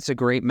 and that's a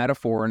great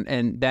metaphor,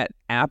 and that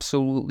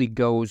absolutely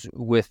goes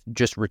with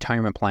just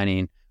retirement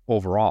planning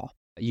overall.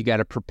 You got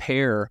to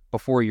prepare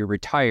before you're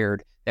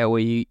retired. That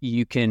way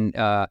you can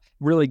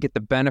really get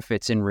the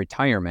benefits in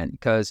retirement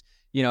because,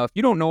 you know, if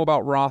you don't know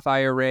about Roth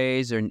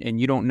IRAs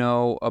and you don't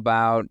know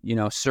about,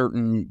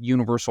 certain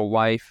universal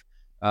life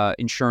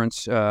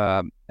insurance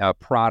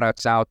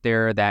products out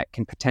there that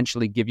can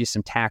potentially give you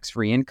some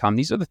tax-free income,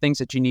 these are the things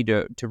that you need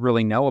to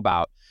really know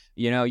about.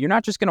 You're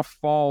not just going to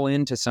fall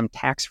into some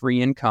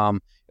tax-free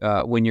income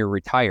when you're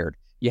retired.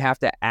 You have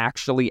to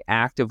actually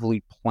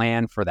actively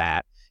plan for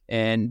that.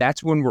 And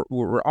that's when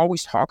we're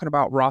always talking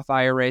about Roth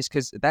IRAs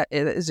because that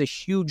is a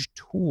huge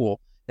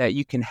tool that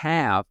you can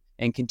have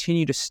and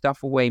continue to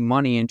stuff away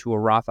money into a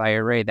Roth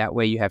IRA. That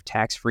way you have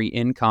tax-free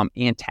income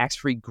and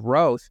tax-free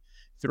growth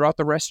throughout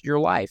the rest of your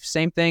life.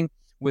 Same thing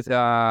with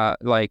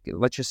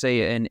let's just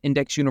say an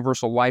index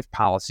universal life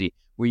policy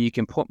where you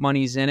can put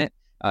monies in it.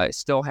 It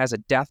still has a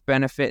death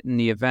benefit in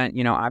the event,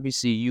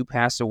 obviously you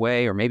pass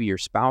away or maybe your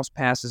spouse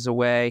passes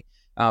away,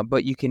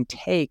 but you can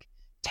take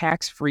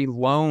tax-free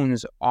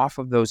loans off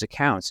of those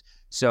accounts.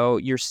 So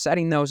you're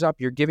setting those up,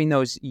 you're giving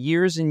those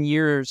years and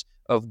years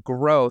of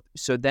growth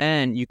so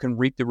then you can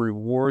reap the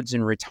rewards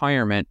in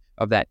retirement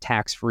of that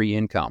tax-free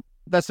income.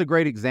 That's a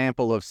great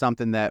example of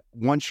something that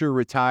once you're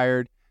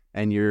retired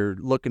and you're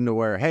looking to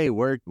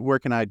where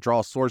can I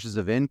draw sources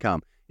of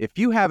income? If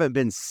you haven't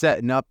been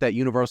setting up that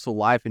universal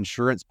life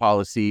insurance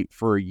policy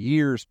for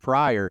years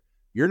prior,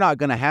 you're not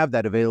going to have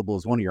that available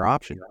as one of your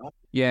options.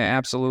 Yeah,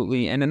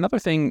 absolutely. And another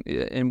thing,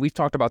 and we've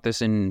talked about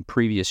this in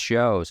previous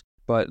shows,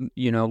 but,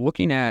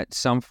 looking at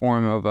some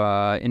form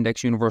of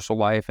index universal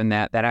life and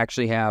that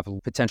actually have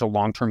potential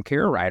long-term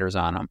care riders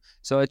on them.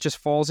 So it just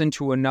falls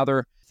into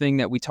another thing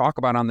that we talk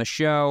about on the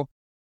show,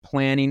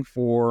 planning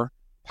for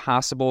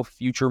possible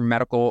future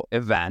medical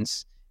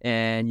events.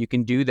 And you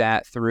can do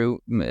that through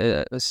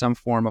some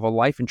form of a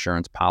life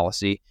insurance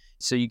policy.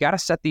 So you got to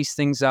set these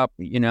things up,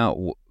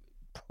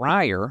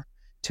 prior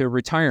to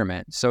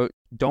retirement. So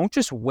don't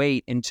just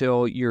wait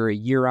until you're a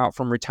year out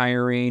from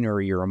retiring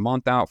or you're a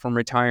month out from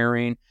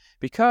retiring,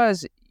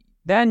 because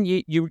then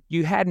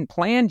you hadn't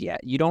planned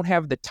yet. You don't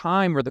have the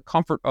time or the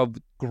comfort of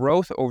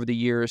growth over the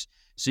years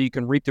so you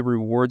can reap the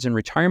rewards in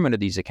retirement of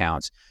these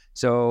accounts.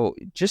 So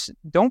just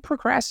don't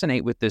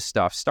procrastinate with this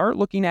stuff. Start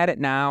looking at it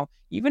now.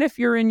 Even if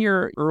you're in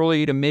your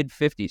early to mid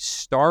 50s,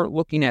 start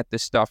looking at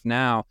this stuff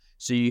now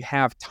so you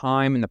have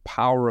time and the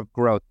power of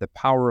growth, the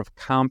power of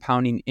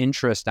compounding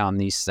interest on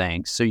these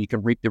things so you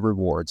can reap the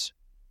rewards.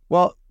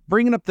 Well,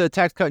 bringing up the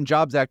Tax Cut and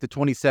Jobs Act of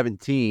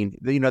 2017,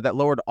 that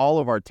lowered all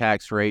of our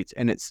tax rates,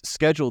 and it's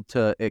scheduled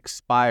to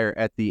expire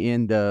at the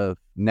end of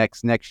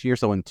next year,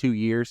 so in 2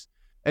 years.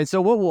 And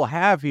so what we'll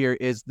have here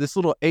is this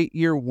little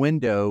 8-year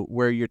window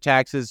where your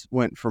taxes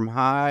went from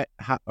high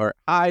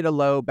to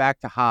low back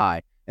to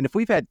high. And if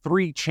we've had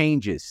 3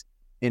 changes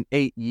in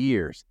 8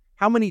 years,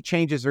 how many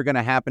changes are going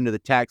to happen to the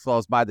tax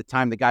laws by the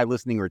time the guy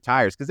listening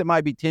retires? Because it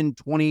might be 10,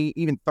 20,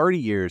 even 30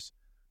 years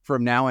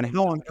from now. And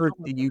how on earth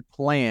do you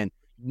plan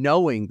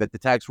knowing that the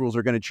tax rules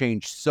are going to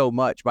change so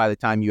much by the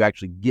time you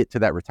actually get to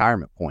that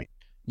retirement point?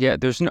 Yeah,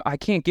 I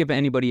can't give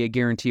anybody a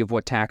guarantee of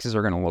what taxes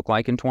are going to look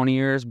like in 20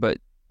 years, but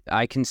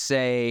I can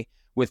say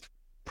with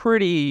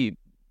pretty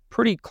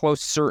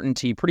close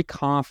certainty, pretty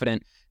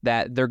confident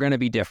that they're going to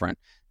be different.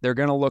 They're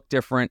going to look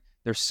different.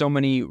 There's so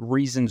many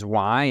reasons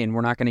why, and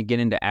we're not going to get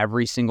into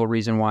every single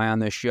reason why on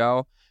this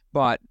show,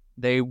 but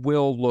they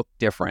will look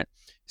different.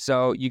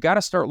 So you got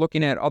to start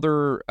looking at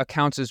other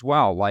accounts as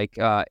well, like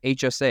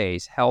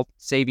HSAs, health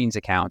savings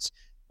accounts.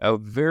 A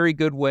very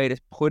good way to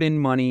put in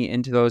money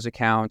into those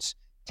accounts,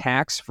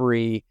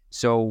 tax-free.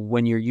 So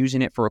when you're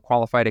using it for a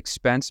qualified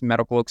expense,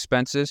 medical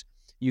expenses,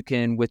 you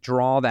can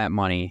withdraw that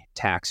money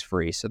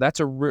tax-free. So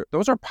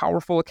those are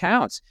powerful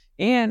accounts.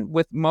 And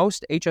with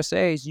most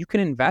HSAs, you can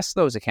invest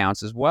those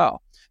accounts as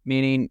well,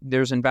 meaning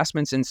there's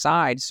investments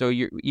inside. So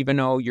even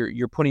though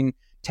you're putting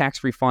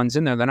tax-free funds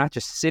in there, they're not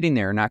just sitting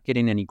there, not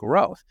getting any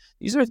growth.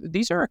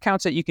 These are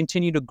accounts that you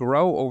continue to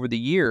grow over the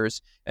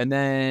years. And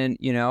then,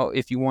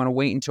 if you want to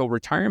wait until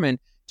retirement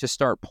to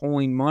start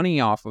pulling money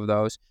off of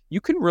those,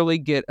 you can really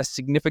get a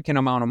significant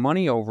amount of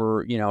money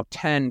over,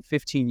 10,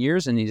 15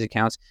 years in these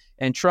accounts.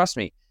 And trust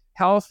me,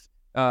 health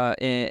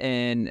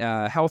and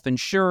health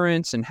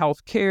insurance and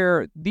health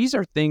care, these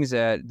are things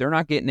that they're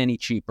not getting any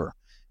cheaper.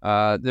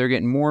 They're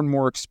getting more and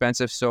more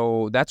expensive.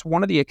 So that's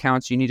one of the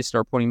accounts you need to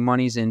start putting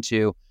monies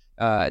into.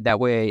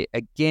 That way,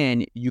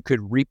 again, you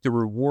could reap the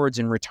rewards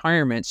in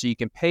retirement so you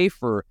can pay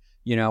for,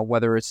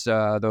 whether it's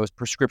those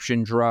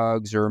prescription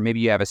drugs or maybe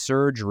you have a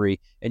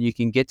surgery and you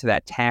can get to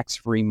that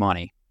tax-free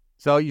money.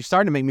 So you're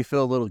starting to make me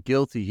feel a little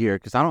guilty here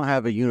because I don't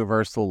have a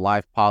universal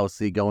life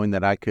policy going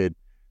that I could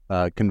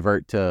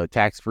convert to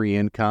tax-free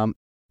income.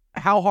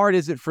 How hard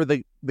is it for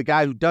the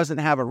guy who doesn't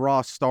have a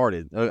Roth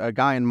started, a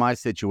guy in my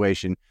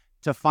situation,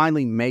 to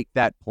finally make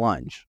that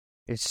plunge?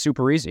 It's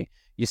super easy.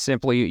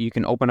 You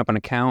can open up an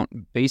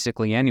account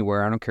basically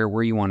anywhere. I don't care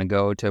where you want to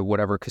go, to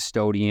whatever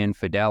custodian,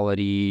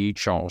 Fidelity,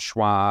 Charles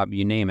Schwab,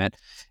 you name it.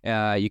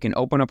 You can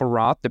open up a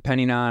Roth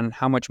depending on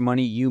how much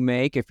money you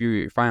make. If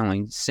you're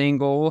filing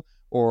single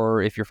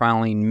or if you're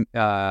filing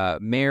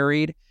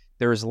married,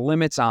 there's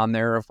limits on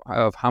there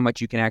of how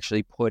much you can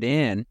actually put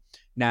in.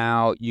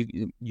 Now,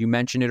 you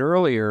mentioned it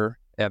earlier,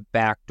 a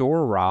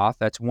backdoor Roth.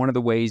 That's one of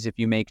the ways if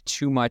you make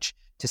too much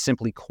to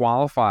simply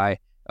qualify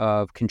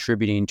of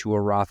contributing to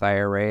a Roth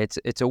IRA.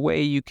 It's a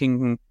way you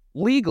can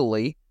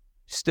legally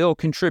still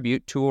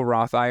contribute to a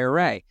Roth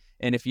IRA.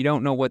 And if you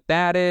don't know what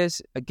that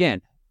is,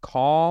 again,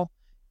 call,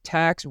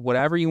 text,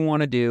 whatever you want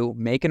to do,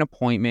 make an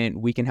appointment.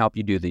 We can help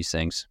you do these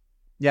things.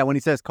 Yeah, when he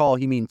says call,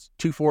 he means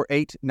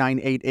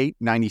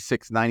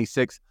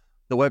 248-988-9696.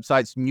 The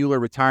website's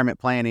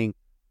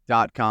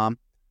MuellerRetirementPlanning.com.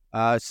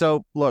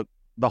 So, look,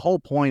 the whole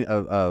point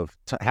of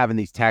having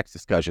these tax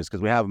discussions,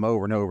 because we have them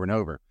over and over and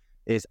over,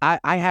 is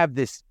I have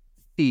this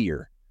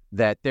fear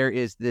that there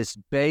is this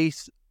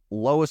base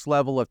lowest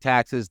level of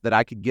taxes that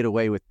I could get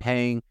away with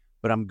paying,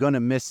 but I'm going to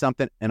miss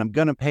something and I'm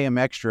going to pay them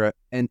extra,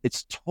 and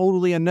it's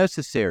totally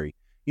unnecessary.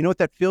 You know what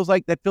that feels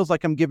like? That feels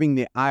like I'm giving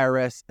the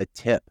IRS a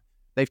tip.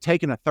 They've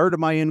taken a third of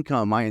my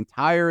income, my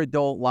entire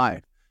adult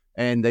life,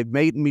 and they've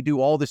made me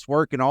do all this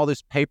work and all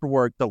this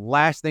paperwork. The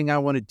last thing I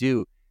want to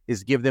do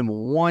is give them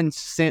 1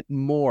 cent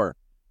more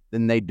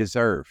than they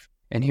deserve.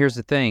 And here's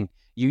the thing.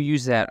 You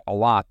use that a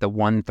lot, the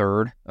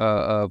 1/3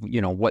 of,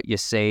 what you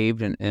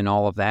saved and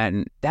all of that.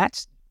 And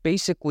that's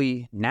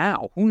basically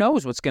now. Who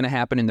knows what's going to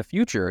happen in the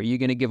future? Are you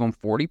going to give them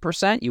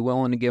 40%? You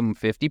willing to give them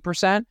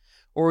 50%?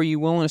 Or are you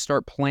willing to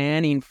start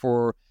planning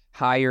for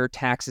higher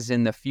taxes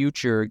in the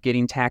future,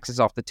 getting taxes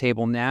off the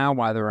table now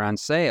while they're on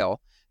sale?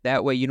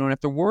 That way you don't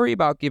have to worry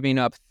about giving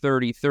up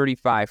 30,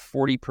 35,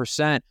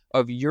 40%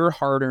 of your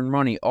hard-earned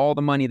money, all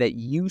the money that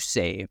you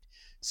saved.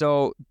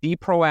 So be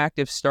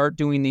proactive. Start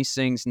doing these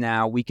things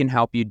now. We can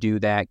help you do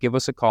that. Give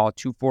us a call,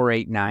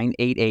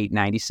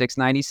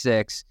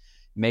 248-988-9696.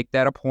 Make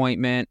that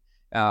appointment.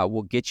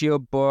 We'll get you a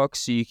book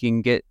so you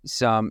can get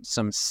some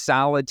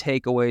solid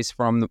takeaways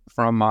from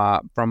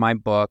my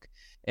book,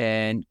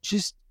 and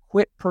just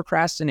quit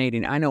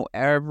procrastinating. I know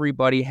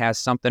everybody has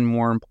something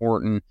more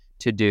important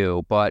to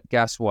do, but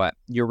guess what?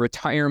 Your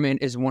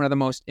retirement is one of the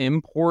most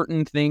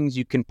important things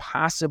you can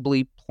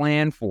possibly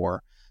plan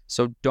for.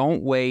 So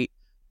don't wait.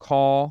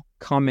 Call,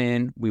 come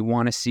in. We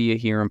want to see you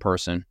here in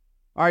person.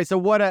 All right, so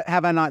what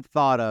have I not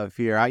thought of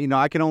here?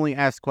 I can only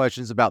ask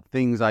questions about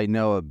things I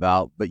know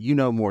about, but you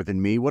know more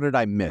than me. What did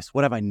I miss?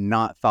 What have I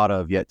not thought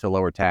of yet to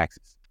lower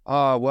taxes?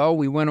 Well,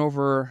 we went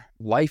over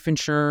life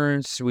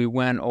insurance. We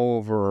went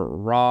over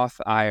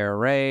Roth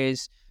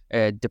IRAs.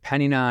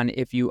 Depending on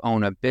if you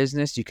own a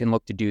business, you can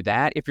look to do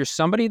that. If you're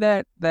somebody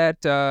that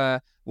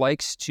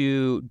likes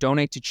to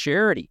donate to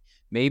charity,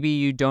 maybe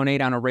you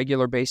donate on a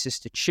regular basis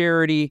to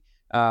charity.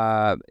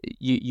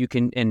 You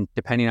can, and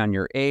depending on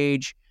your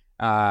age,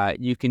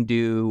 you can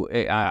do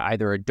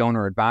either a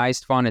donor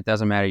advised fund. It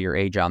doesn't matter your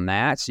age on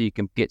that. So you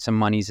can get some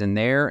monies in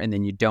there and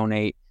then you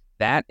donate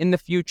that in the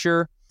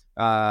future.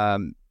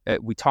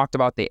 We talked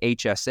about the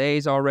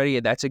HSAs already.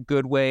 That's a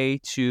good way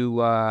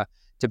to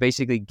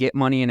basically get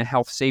money in a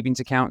health savings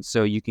account,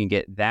 so you can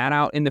get that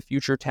out in the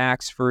future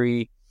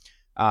tax-free.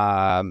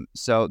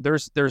 So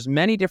there's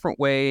many different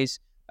ways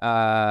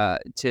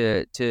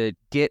to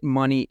get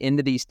money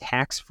into these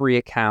tax-free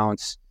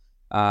accounts.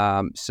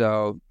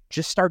 So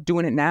just start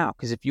doing it now,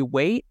 because if you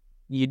wait,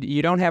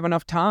 you don't have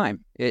enough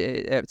time.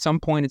 At some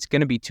point, it's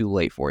going to be too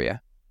late for you.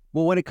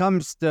 Well, when it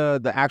comes to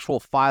the actual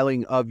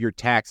filing of your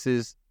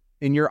taxes,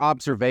 in your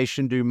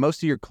observation, do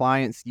most of your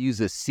clients use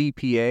a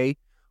CPA,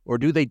 or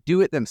do they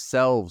do it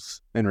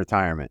themselves in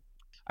retirement?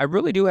 I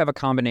really do have a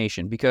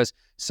combination, because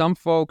some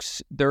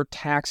folks, their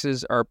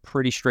taxes are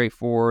pretty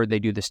straightforward. They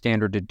do the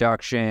standard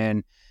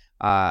deduction,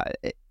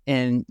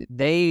 and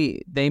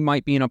they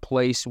might be in a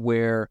place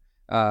where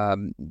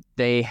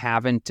they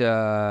haven't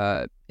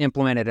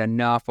implemented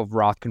enough of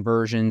Roth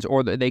conversions,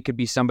 or they could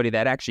be somebody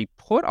that actually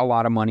put a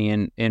lot of money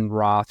in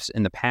Roths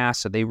in the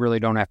past, so they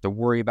really don't have to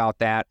worry about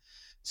that.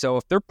 So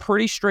if they're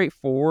pretty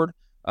straightforward,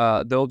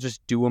 they'll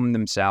just do them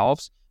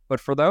themselves. But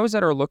for those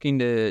that are looking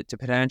to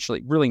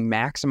potentially really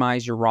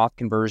maximize your Roth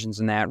conversions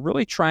and that,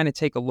 really trying to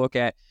take a look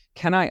at,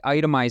 can I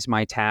itemize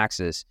my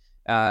taxes?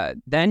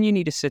 Then you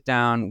need to sit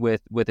down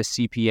with a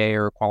CPA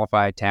or a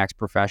qualified tax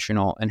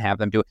professional and have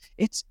them do it.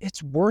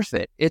 It's worth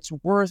it. It's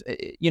worth,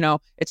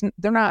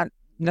 they're not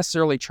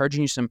necessarily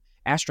charging you some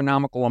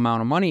astronomical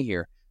amount of money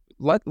here.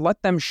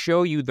 Let them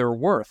show you their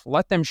worth.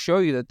 Let them show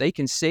you that they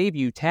can save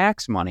you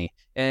tax money.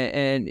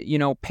 And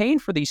paying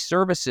for these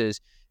services,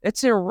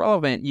 it's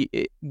irrelevant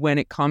when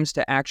it comes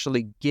to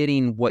actually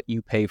getting what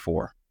you pay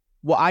for.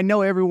 Well, I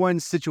know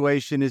everyone's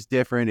situation is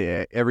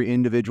different. Every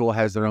individual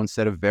has their own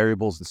set of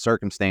variables and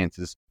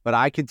circumstances. But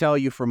I can tell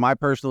you from my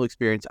personal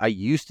experience, I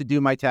used to do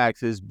my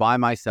taxes by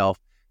myself,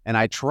 and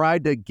I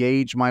tried to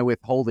gauge my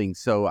withholding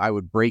so I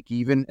would break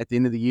even at the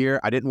end of the year.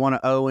 I didn't want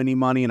to owe any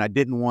money, and I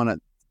didn't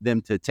want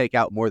them to take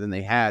out more than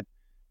they had,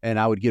 and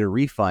I would get a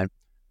refund.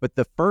 But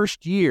the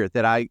first year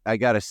that I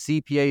got a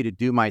CPA to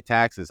do my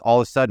taxes, all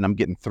of a sudden I'm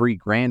getting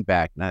 $3,000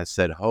 back. And I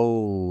said,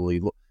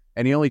 holy,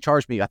 and he only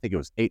charged me, I think it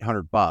was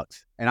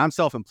 $800. And I'm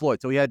self-employed,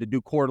 so he had to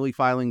do quarterly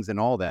filings and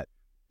all that.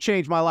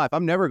 Changed my life.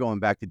 I'm never going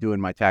back to doing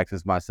my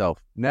taxes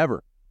myself.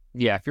 Never.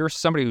 Yeah, if you're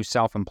somebody who's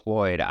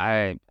self-employed,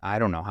 I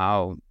don't know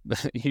how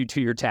you do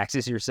your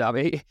taxes yourself.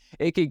 It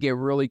could get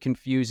really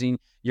confusing.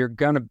 You're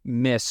going to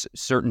miss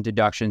certain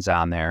deductions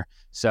on there.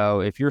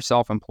 So if you're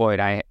self-employed,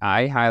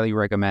 I highly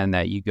recommend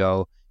that you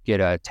go get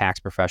a tax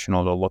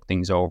professional to look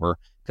things over,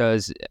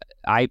 because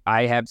I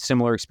have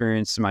similar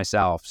experience to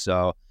myself.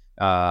 So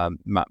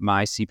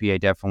my CPA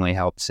definitely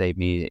helped save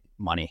me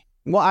money.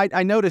 Well,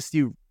 I noticed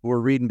you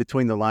were reading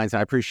between the lines, and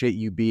I appreciate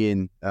you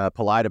being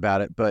polite about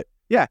it. But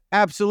yeah,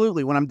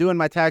 absolutely. When I'm doing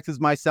my taxes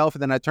myself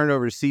and then I turn it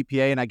over to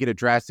CPA and I get a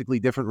drastically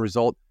different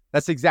result,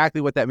 that's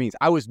exactly what that means.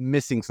 I was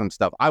missing some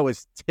stuff. I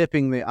was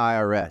tipping the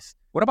IRS.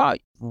 What about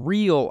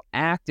real,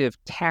 active,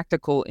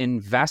 tactical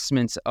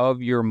investments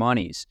of your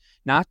monies?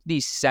 Not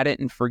these set it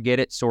and forget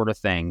it sort of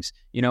things.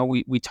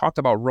 We talked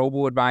about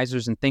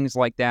robo-advisors and things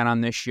like that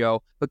on this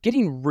show, but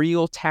getting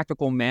real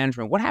tactical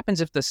management. What happens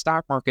if the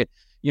stock market,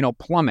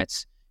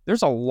 plummets?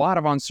 There's a lot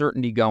of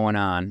uncertainty going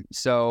on.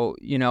 So,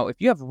 if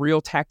you have real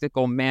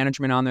tactical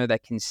management on there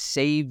that can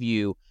save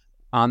you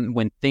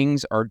when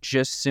things are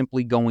just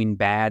simply going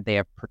bad, they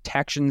have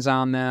protections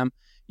on them,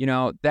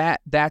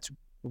 that's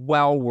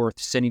well worth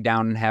sitting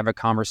down and have a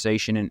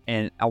conversation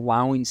and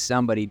allowing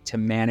somebody to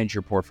manage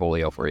your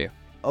portfolio for you.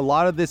 A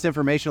lot of this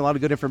information, a lot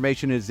of good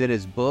information is in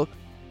his book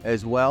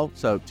as well.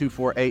 So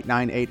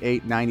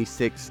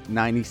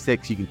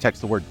 248-988-9696. You can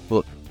text the word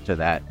book to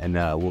that, and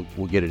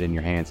we'll get it in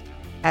your hands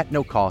at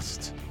no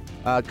cost.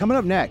 Coming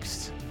up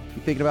next,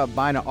 you thinking about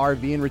buying an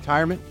RV in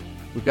retirement?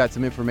 We've got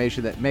some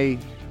information that may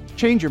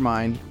change your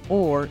mind,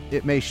 or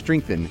it may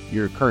strengthen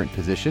your current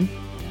position.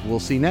 We'll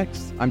see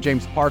next. I'm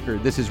James Parker.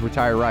 This is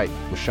Retire Right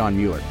with Shawn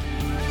Mueller.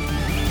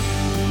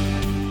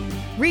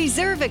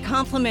 Reserve a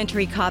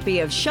complimentary copy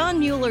of Shawn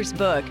Mueller's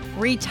book,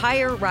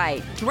 Retire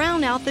Right,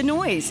 Drown Out the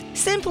Noise.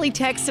 Simply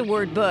text the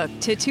word book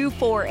to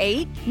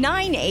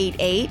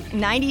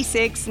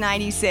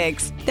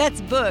 248-988-9696.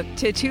 That's book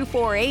to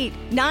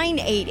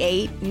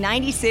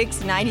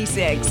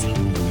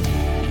 248-988-9696.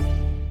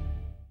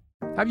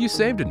 Have you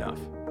saved enough?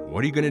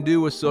 What are you going to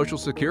do with Social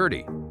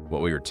Security? What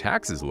will your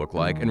taxes look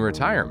like in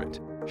retirement?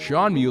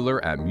 Shawn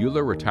Mueller at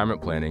Mueller Retirement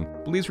Planning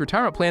believes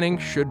retirement planning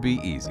should be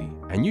easy,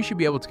 and you should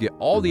be able to get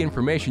all the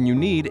information you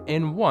need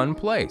in one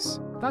place.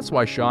 That's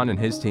why Shawn and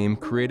his team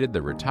created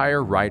the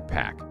Retire Right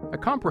Pack, a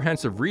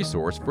comprehensive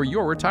resource for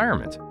your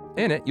retirement.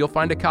 In it, you'll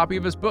find a copy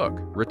of his book,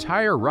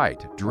 Retire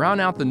Right,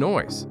 Drown Out the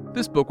Noise.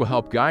 This book will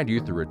help guide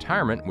you through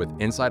retirement with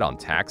insight on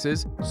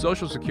taxes,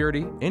 Social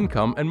Security,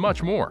 income, and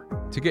much more.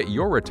 To get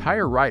your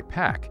Retire Right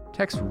pack,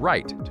 text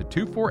RIGHT to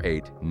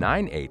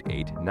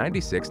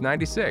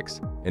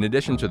 248-988-9696. In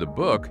addition to the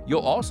book,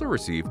 you'll also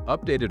receive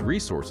updated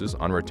resources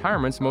on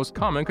retirement's most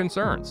common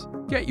concerns.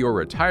 Get your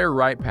Retire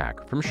Right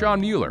pack from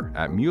Shawn Mueller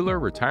at Mueller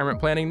Retirement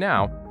Planning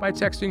now by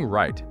texting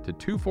RIGHT to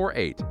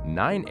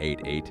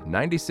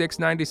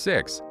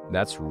 248-988-9696.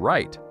 That's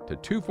RIGHT to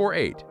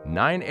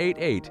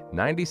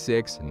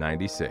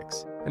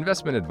 248-988-9696.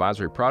 Investment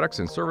advisory products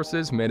and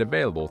services made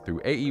available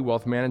through AE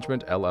Wealth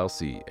Management,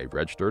 LLC, a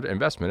registered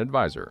investment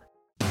advisor.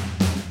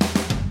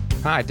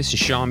 Hi, this is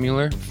Shawn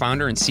Mueller,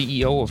 founder and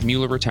CEO of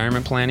Mueller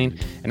Retirement Planning,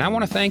 and I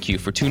want to thank you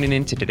for tuning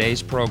in to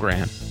today's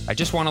program. I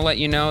just want to let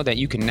you know that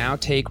you can now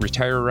take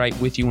Retire Right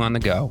with you on the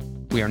go.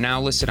 We are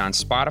now listed on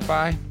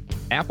Spotify,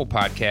 Apple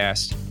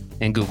Podcasts,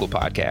 and Google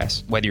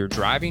Podcasts. Whether you're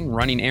driving,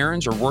 running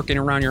errands, or working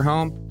around your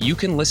home, you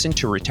can listen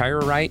to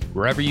Retire Right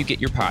wherever you get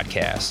your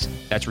podcasts.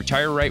 That's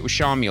Retire Right with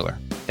Shawn Mueller.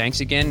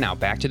 Thanks again. Now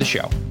back to the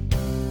show.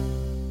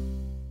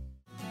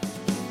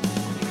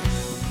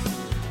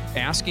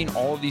 Asking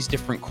all of these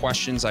different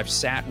questions, I've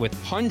sat with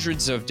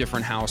hundreds of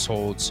different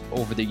households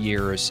over the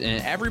years,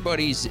 and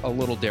everybody's a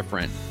little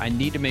different. I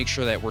need to make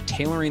sure that we're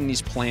tailoring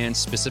these plans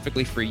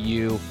specifically for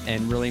you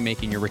and really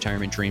making your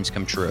retirement dreams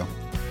come true.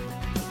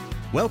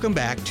 Welcome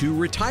back to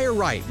Retire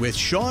Right with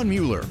Shawn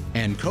Mueller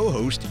and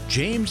co-host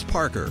James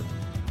Parker.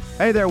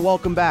 Hey there,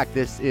 welcome back.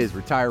 This is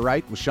Retire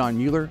Right with Shawn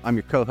Mueller. I'm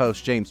your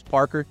co-host, James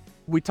Parker.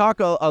 We talk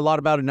a lot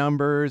about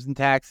numbers and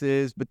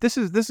taxes, but this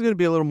is going to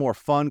be a little more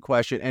fun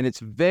question, and it's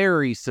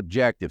very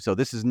subjective. So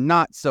this is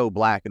not so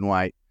black and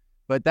white,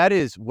 but that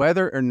is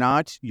whether or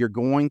not you're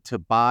going to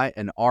buy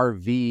an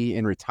RV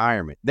in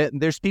retirement.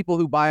 There's people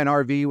who buy an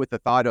RV with the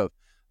thought of,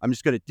 I'm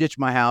just going to ditch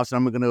my house and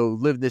I'm going to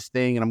live this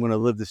thing and I'm going to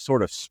live this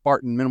sort of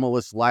Spartan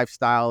minimalist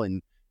lifestyle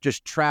and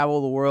just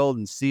travel the world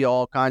and see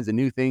all kinds of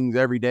new things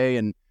every day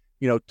and,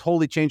 you know,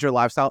 totally change their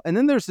lifestyle. And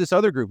then there's this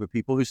other group of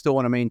people who still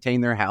want to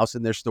maintain their house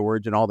and their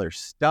storage and all their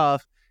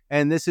stuff.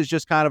 And this is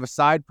just kind of a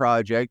side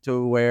project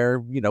to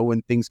where, you know,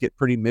 when things get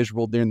pretty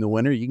miserable during the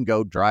winter, you can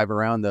go drive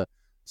around the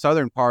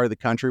southern part of the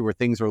country where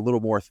things are a little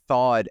more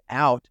thawed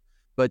out.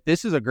 But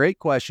this is a great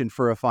question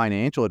for a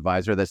financial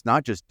advisor that's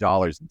not just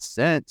dollars and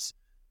cents.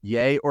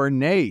 Yay or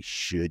nay,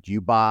 should you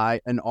buy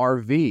an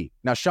RV?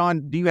 Now,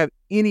 Shawn, do you have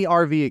any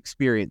RV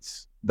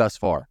experience thus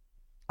far?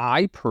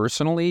 I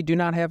personally do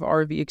not have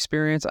RV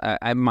experience.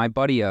 My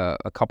buddy, a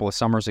couple of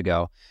summers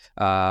ago,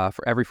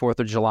 for every 4th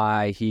of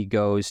July, he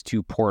goes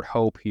to Port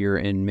Hope here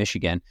in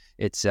Michigan.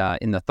 It's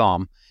in the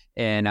Thumb.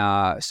 And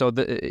so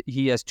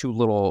he has 2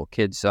 little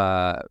kids,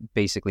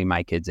 basically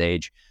my kid's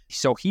age.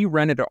 So he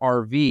rented an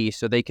RV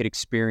so they could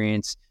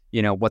experience,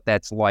 you know, what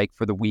that's like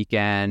for the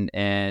weekend.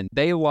 And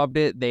they loved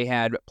it. They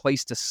had a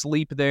place to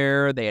sleep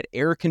there. They had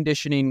air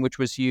conditioning, which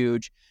was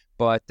huge.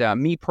 But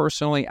me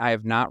personally, I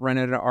have not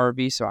rented an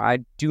RV, so I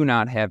do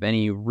not have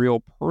any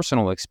real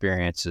personal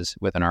experiences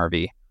with an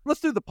RV.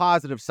 Let's do the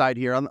positive side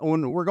here.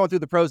 When we're going through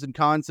the pros and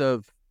cons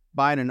of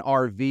buying an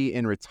RV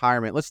in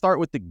retirement, let's start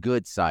with the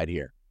good side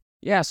here.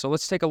 Yeah, so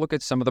let's take a look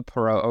at some of the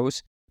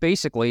pros.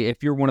 Basically,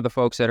 if you're one of the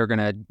folks that are going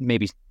to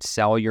maybe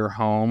sell your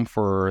home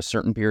for a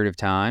certain period of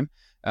time,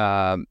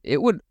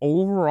 it would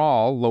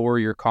overall lower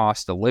your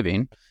cost of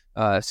living.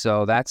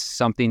 So that's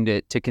something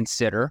to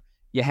consider.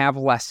 You have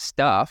less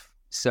stuff.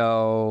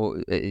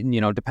 So, you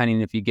know,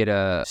 depending if you get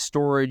a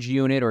storage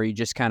unit or you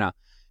just kind of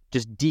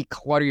just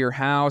declutter your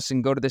house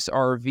and go to this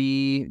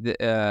RV,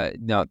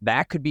 no,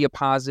 that could be a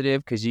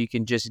positive because you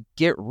can just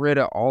get rid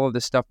of all of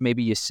the stuff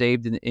maybe you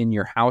saved in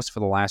your house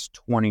for the last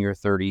 20 or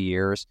 30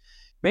 years.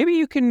 Maybe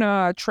you can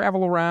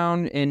travel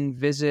around and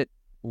visit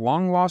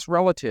long-lost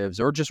relatives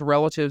or just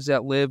relatives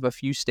that live a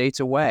few states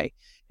away.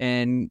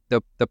 And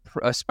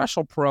a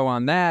special pro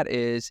on that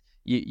is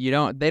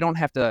they don't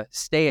have to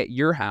stay at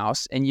your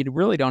house, and you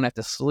really don't have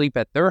to sleep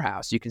at their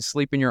house. You can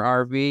sleep in your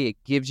RV. It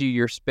gives you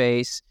your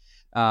space,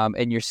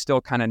 and you're still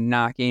kind of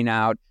knocking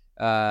out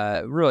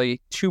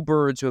really 2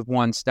 birds with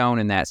 1 stone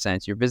in that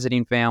sense. You're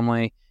visiting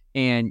family,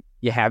 and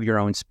you have your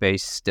own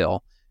space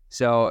still.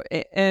 So,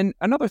 and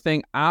another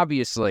thing,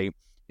 obviously,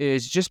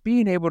 is just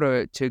being able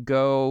to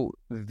go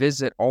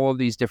visit all of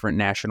these different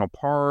national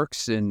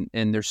parks, and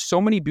there's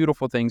so many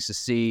beautiful things to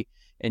see.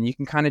 And you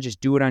can kind of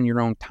just do it on your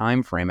own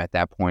time frame at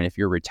that point. If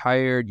you're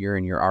retired, you're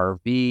in your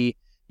RV,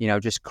 you know,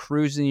 just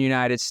cruising the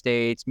United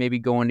States, maybe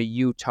going to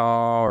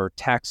Utah or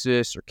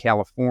Texas or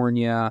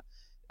California.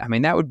 I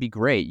mean, that would be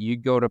great. You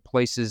go to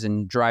places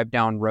and drive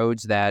down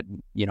roads that,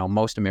 you know,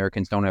 most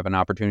Americans don't have an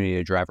opportunity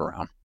to drive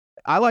around.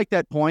 I like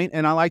that point,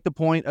 and I like the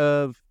point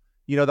of,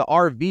 you know, the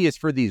RV is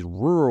for these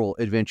rural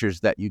adventures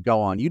that you go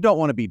on. You don't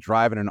want to be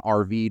driving an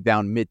RV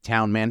down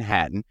Midtown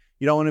Manhattan.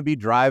 You don't want to be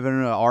driving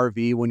an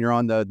RV when you're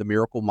on the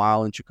Miracle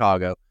Mile in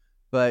Chicago.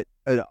 But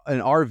an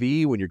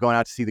RV when you're going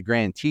out to see the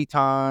Grand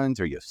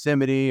Tetons or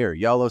Yosemite or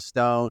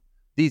Yellowstone,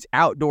 these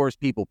outdoors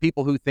people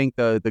who think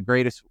the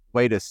greatest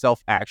way to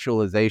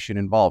self-actualization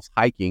involves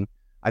hiking,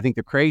 I think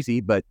they're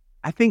crazy. But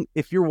I think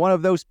if you're one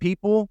of those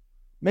people,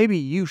 maybe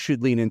you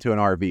should lean into an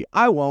RV.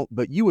 I won't,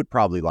 but you would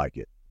probably like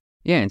it.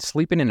 Yeah, and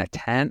sleeping in a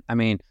tent. I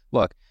mean,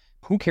 look,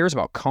 who cares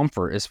about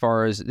comfort as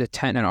far as the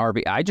tent and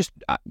RV?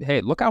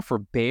 Hey, look out for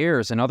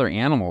bears and other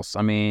animals.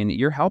 I mean,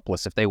 you're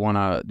helpless if they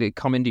want to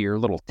come into your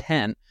little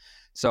tent.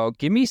 So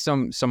give me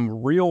some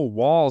real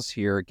walls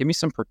here. Give me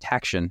some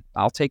protection.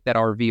 I'll take that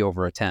RV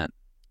over a tent.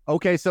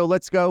 Okay, so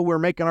let's go. We're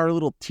making our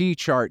little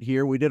T-chart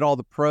here. We did all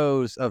the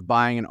pros of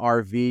buying an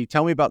RV.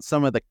 Tell me about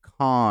some of the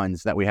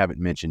cons that we haven't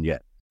mentioned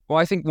yet. Well,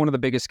 I think one of the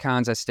biggest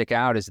cons that stick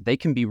out is they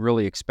can be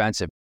really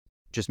expensive.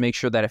 Just make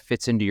sure that it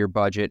fits into your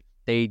budget.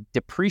 They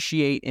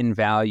depreciate in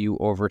value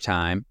over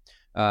time.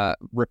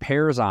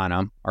 Repairs on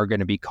them are going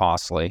to be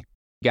costly.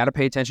 You got to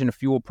pay attention to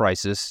fuel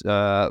prices.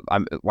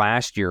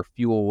 Last year,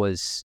 fuel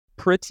was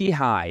pretty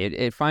high.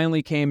 It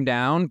finally came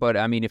down, but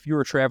I mean, if you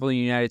were traveling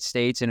in the United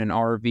States in an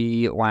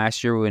RV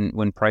last year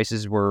when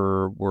prices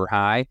were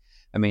high,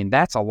 I mean,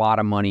 that's a lot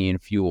of money in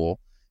fuel.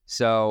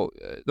 So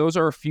those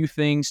are a few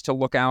things to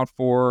look out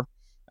for.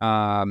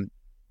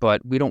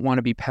 But we don't want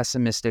to be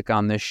pessimistic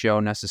on this show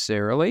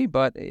necessarily.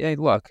 But hey,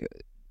 look,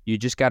 you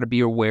just got to be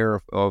aware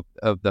of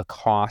the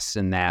costs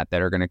and that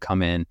are going to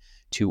come in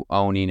to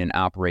owning and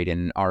operating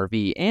an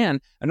RV.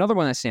 And another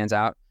one that stands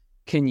out,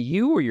 can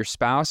you or your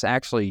spouse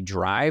actually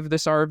drive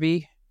this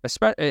RV?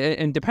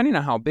 And depending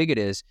on how big it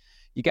is,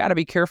 you got to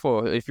be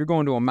careful if you're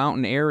going to a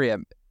mountain area.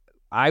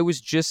 I was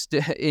just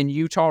in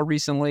Utah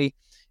recently,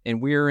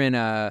 and we were in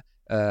a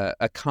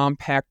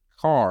compact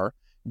car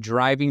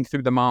driving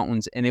through the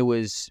mountains, and it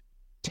was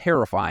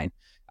terrifying.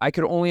 I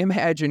could only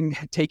imagine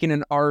taking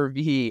an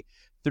RV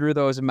through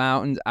those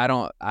mountains. I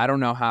don't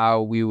know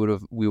how we would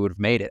have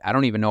made it. I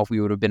don't even know if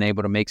we would have been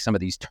able to make some of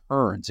these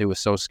turns. It was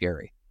so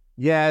scary.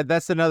 Yeah,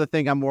 that's another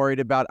thing I'm worried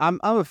about. I'm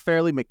a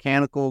fairly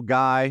mechanical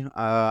guy.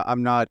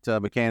 I'm not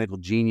a mechanical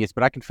genius,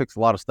 but I can fix a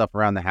lot of stuff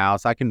around the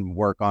house. I can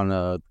work on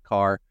a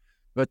car.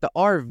 But the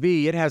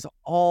RV, it has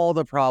all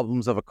the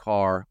problems of a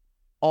car,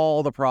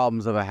 all the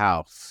problems of a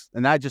house.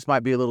 And that just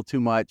might be a little too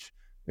much.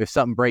 If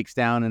something breaks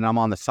down and I'm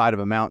on the side of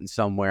a mountain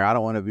somewhere, I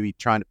don't want to be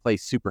trying to play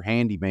super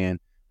handyman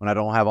when I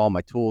don't have all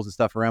my tools and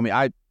stuff around me.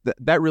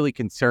 That really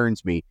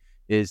concerns me,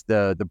 is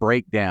the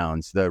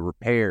breakdowns, the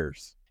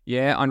repairs.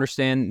 Yeah,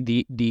 understand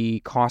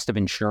the cost of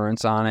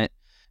insurance on it.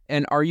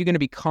 And are you going to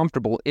be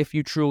comfortable if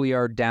you truly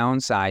are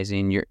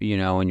downsizing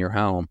in your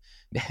home?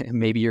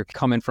 Maybe you're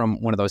coming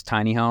from one of those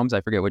tiny homes.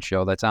 I forget what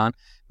show that's on,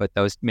 but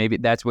maybe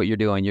that's what you're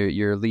doing.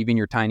 You're leaving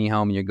your tiny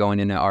home and you're going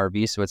in an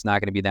RV, so it's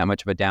not going to be that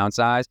much of a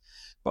downsize.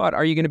 But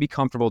are you going to be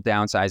comfortable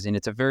downsizing?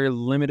 It's a very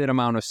limited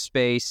amount of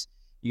space.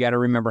 You got to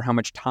remember how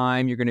much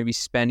time you're going to be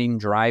spending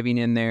driving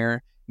in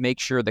there. Make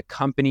sure the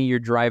company you're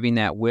driving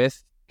that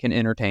with can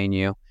entertain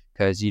you,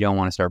 because you don't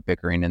want to start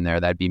bickering in there.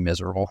 That'd be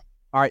miserable.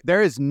 All right,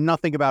 there is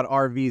nothing about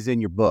RVs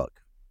in your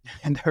book.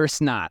 And there's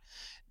not.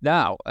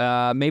 Now,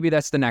 maybe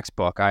that's the next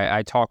book.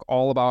 I talk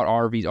all about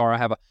RVs, or I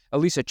have at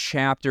least a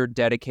chapter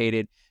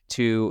dedicated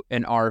to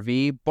an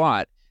RV,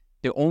 but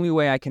the only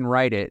way I can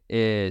write it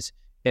is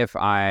if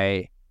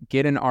I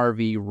get an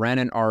RV, rent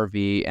an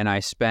RV, and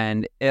I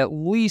spend at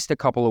least a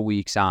couple of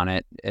weeks on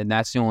it, and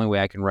that's the only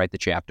way I can write the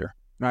chapter.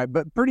 All right,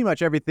 but pretty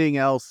much everything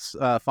else,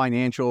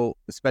 financial,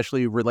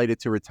 especially related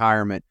to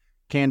retirement,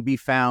 can be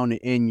found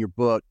in your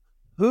book.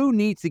 Who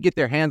needs to get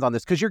their hands on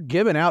this? Because you're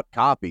giving out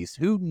copies.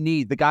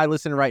 The guy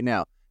listening right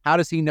now, how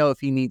does he know if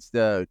he needs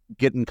to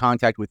get in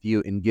contact with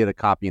you and get a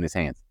copy in his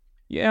hands?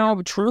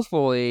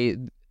 Truthfully,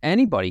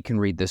 anybody can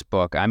read this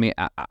book. I mean,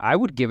 I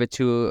would give it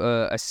to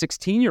a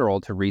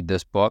 16-year-old to read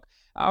this book.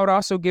 I would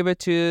also give it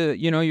to,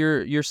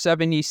 your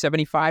 70,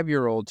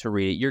 75-year-old to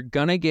read it. You're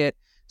going to get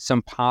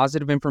some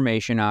positive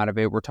information out of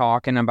it. We're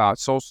talking about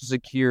Social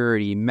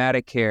Security,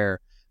 Medicare.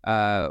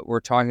 We're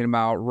talking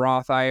about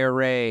Roth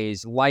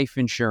IRAs, life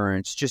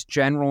insurance, just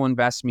general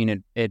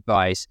investment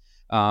advice,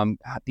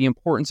 the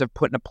importance of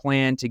putting a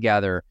plan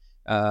together,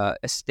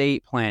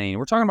 estate planning.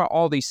 We're talking about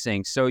all these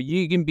things. So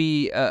you can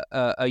be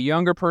a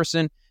younger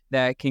person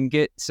that can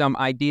get some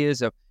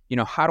ideas of,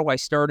 how do I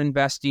start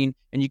investing?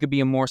 And you could be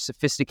a more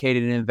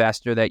sophisticated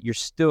investor that you're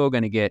still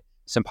going to get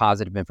some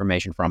positive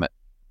information from it.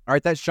 All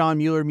right, that's Shawn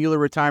Mueller, Mueller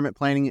Retirement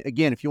Planning.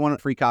 Again, if you want a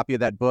free copy of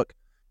that book,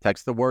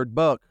 text the word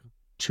book,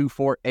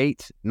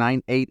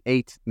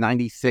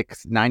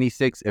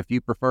 248-988-9696. If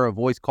you prefer a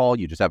voice call,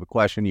 you just have a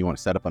question, you want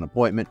to set up an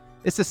appointment,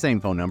 it's the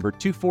same phone number,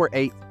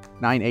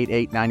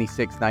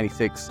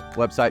 248-988-9696.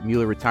 Website,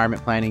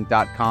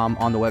 MuellerRetirementPlanning.com.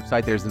 On the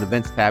website, there's an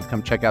events tab.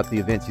 Come check out the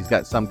events. He's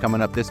got some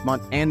coming up this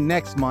month and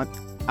next month.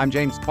 I'm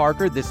James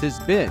Parker. This has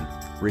been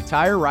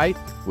Retire Right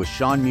with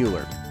Shawn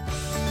Mueller.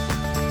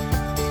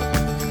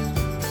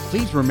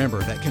 Please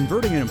remember that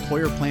converting an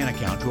employer plan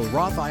account to a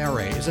Roth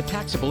IRA is a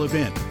taxable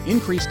event.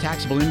 Increased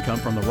taxable income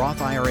from the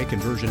Roth IRA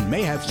conversion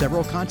may have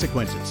several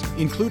consequences,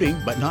 including,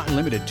 but not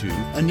limited to,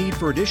 a need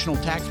for additional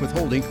tax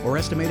withholding or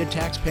estimated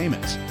tax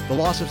payments, the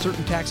loss of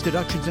certain tax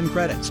deductions and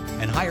credits,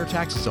 and higher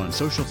taxes on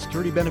Social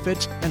Security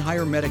benefits and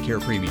higher Medicare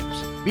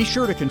premiums. Be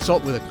sure to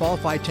consult with a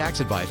qualified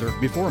tax advisor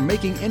before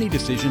making any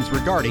decisions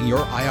regarding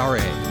your IRA.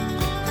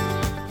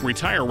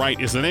 Retire Right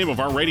is the name of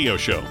our radio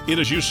show. It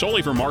is used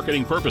solely for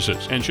marketing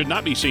purposes and should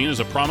not be seen as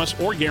a promise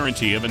or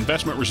guarantee of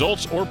investment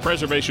results or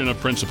preservation of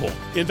principal.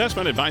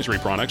 Investment advisory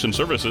products and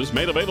services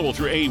made available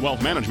through AE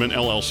Wealth Management,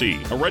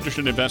 LLC, a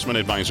registered investment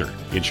advisor.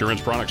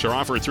 Insurance products are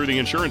offered through the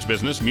insurance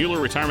business Mueller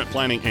Retirement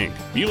Planning, Inc.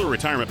 Mueller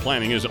Retirement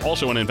Planning is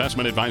also an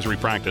investment advisory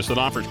practice that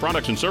offers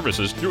products and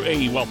services through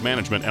AE Wealth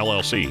Management,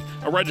 LLC,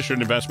 a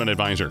registered investment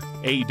advisor.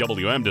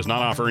 AEWM does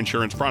not offer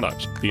insurance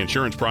products. The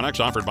insurance products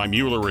offered by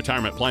Mueller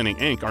Retirement Planning,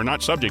 Inc. are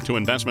not subject to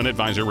investment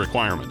advisor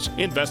requirements.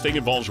 Investing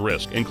involves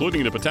risk,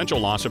 including the potential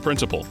loss of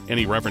principal.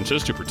 Any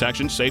references to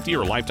protection, safety,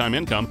 or lifetime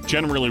income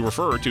generally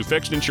refer to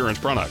fixed insurance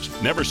products,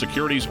 never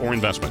securities or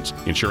investments.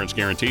 Insurance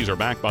guarantees are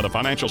backed by the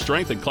financial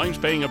strength and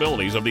claims-paying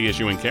abilities of the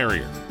issuing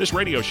carrier. This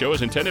radio show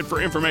is intended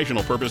for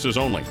informational purposes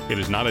only. It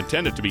is not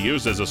intended to be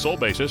used as a sole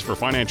basis for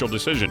financial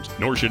decisions,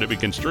 nor should it be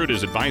construed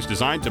as advice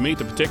designed to meet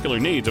the particular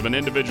needs of an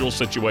individual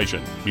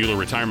situation. Mueller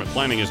Retirement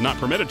Planning is not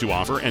permitted to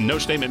offer, and no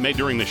statement made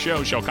during the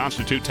show shall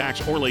constitute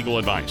tax or legal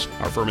advice.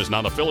 Our firm is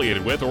not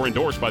affiliated with or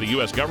endorsed by the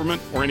U.S.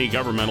 government or any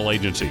governmental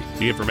agency.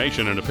 The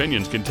information and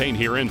opinions contained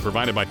herein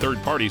provided by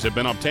third parties have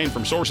been obtained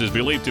from sources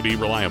believed to be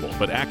reliable,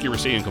 but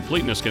accuracy and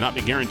completeness cannot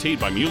be guaranteed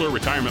by Mueller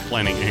Retirement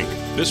Planning,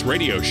 Inc. This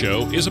radio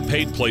show is a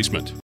paid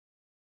placement.